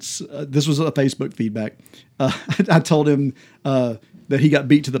comments, this was a Facebook feedback. I told him that he got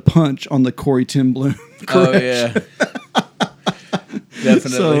beat to the punch on the Corey Ten Bloom correction. Oh, yeah.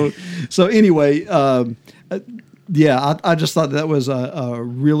 Definitely. So anyway, yeah, I just thought that was a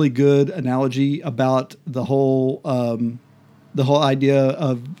really good analogy about the whole idea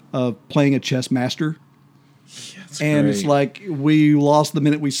of playing a chess master. And great. it's like we lost the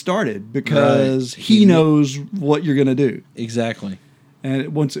minute we started because Right. he knows what you're going to do. Exactly.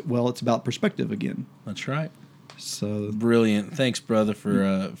 And it's about perspective again. That's right. So Brilliant. Thanks, brother, for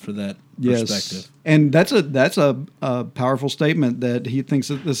that perspective. And that's a powerful statement that he thinks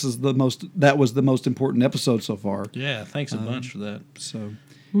that that was the most important episode so far. Yeah, thanks a bunch for that. So,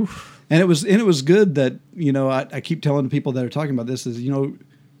 and it was good that I keep telling people that are talking about this is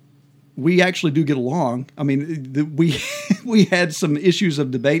we actually do get along. I mean, we had some issues of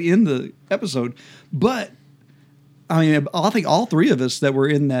debate in the episode, but I mean, I think all three of us that were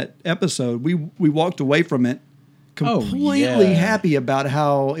in that episode, we walked away from it completely happy about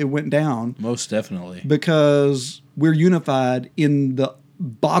how it went down. Most definitely. Because we're unified in the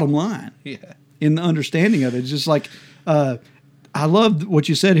bottom line. Yeah. In the understanding of it. It's just like, I loved what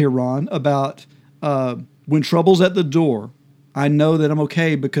you said here, Ron, about when trouble's at the door, I know that I'm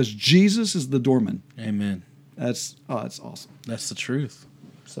okay because Jesus is the doorman. Amen. That's awesome. That's the truth.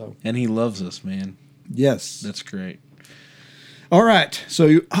 So, and he loves us, man. Yes. That's great. All right. So,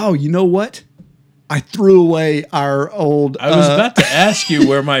 you know what? I threw away our old... I was about to ask you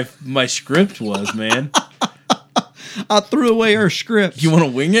where my script was, man. I threw away our script. You want to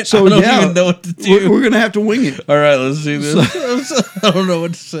wing it? So, I don't even know what to do. We're going to have to wing it. All right, let's do this. I don't know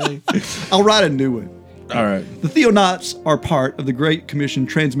what to say. I'll write a new one. All right. The Theonauts are part of the Great Commission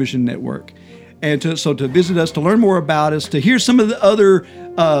Transmission Network. And to visit us, to learn more about us, to hear some of the other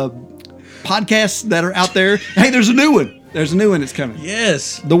podcasts that are out there. Hey, there's a new one. There's a new one that's coming.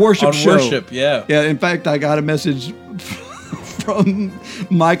 Yes. The Worship On Show. Worship, yeah. Yeah, in fact, I got a message from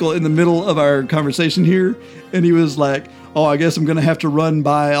Michael in the middle of our conversation here, and he was like, oh, I guess I'm going to have to run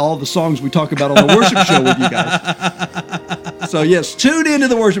by all the songs we talk about on the Worship Show with you guys. So, yes, tune into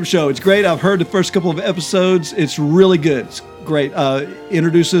the Worship Show. It's great. I've heard the first couple of episodes. It's really good. It's great.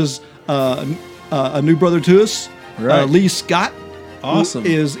 Introduces a new brother to us, Right. Lee Scott. Awesome. Who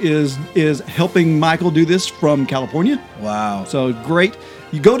is helping Michael do this from California. Wow. So great.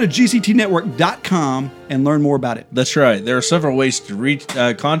 You go to gctnetwork.com and learn more about it. That's right. There are several ways to reach,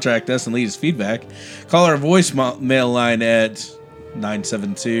 contact us and leave us feedback. Call our voicemail line at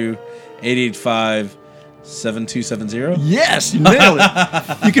 972-885-7270. Yes, you nailed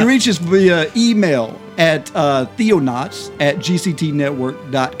it. You can reach us via email at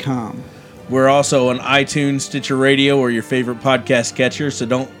theonauts@gctnetwork.com. We're also on iTunes, Stitcher Radio, or your favorite podcast catcher, so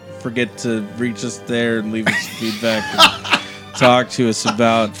don't forget to reach us there and leave us feedback and talk to us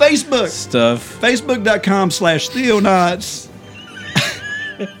about Facebook stuff. Facebook.com/Theonauts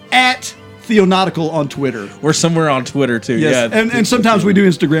at Theonautical on Twitter. We're somewhere on Twitter, too. Yes, Yeah, and sometimes we do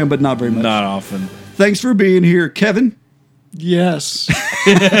Instagram, but not very much. Not often. Thanks for being here, Kevin. Yes.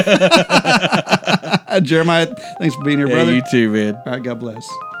 Jeremiah, thanks for being here, Yeah, brother. you too, man. All right, God bless.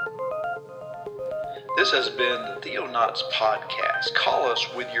 This has been the Theonauts Podcast. Call us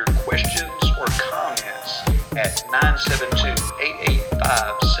with your questions or comments at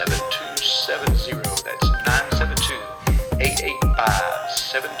 972-885-7270. That's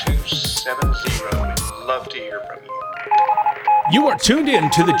 972-885-7270. from you. You are tuned in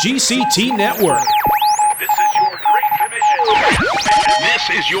to the GCT Network. This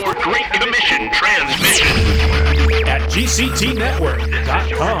is your Great Commission transmission. At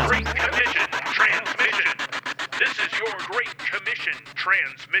GCTnetwork.com. Great Commission transmission. This is your Great Commission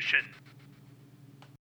transmission.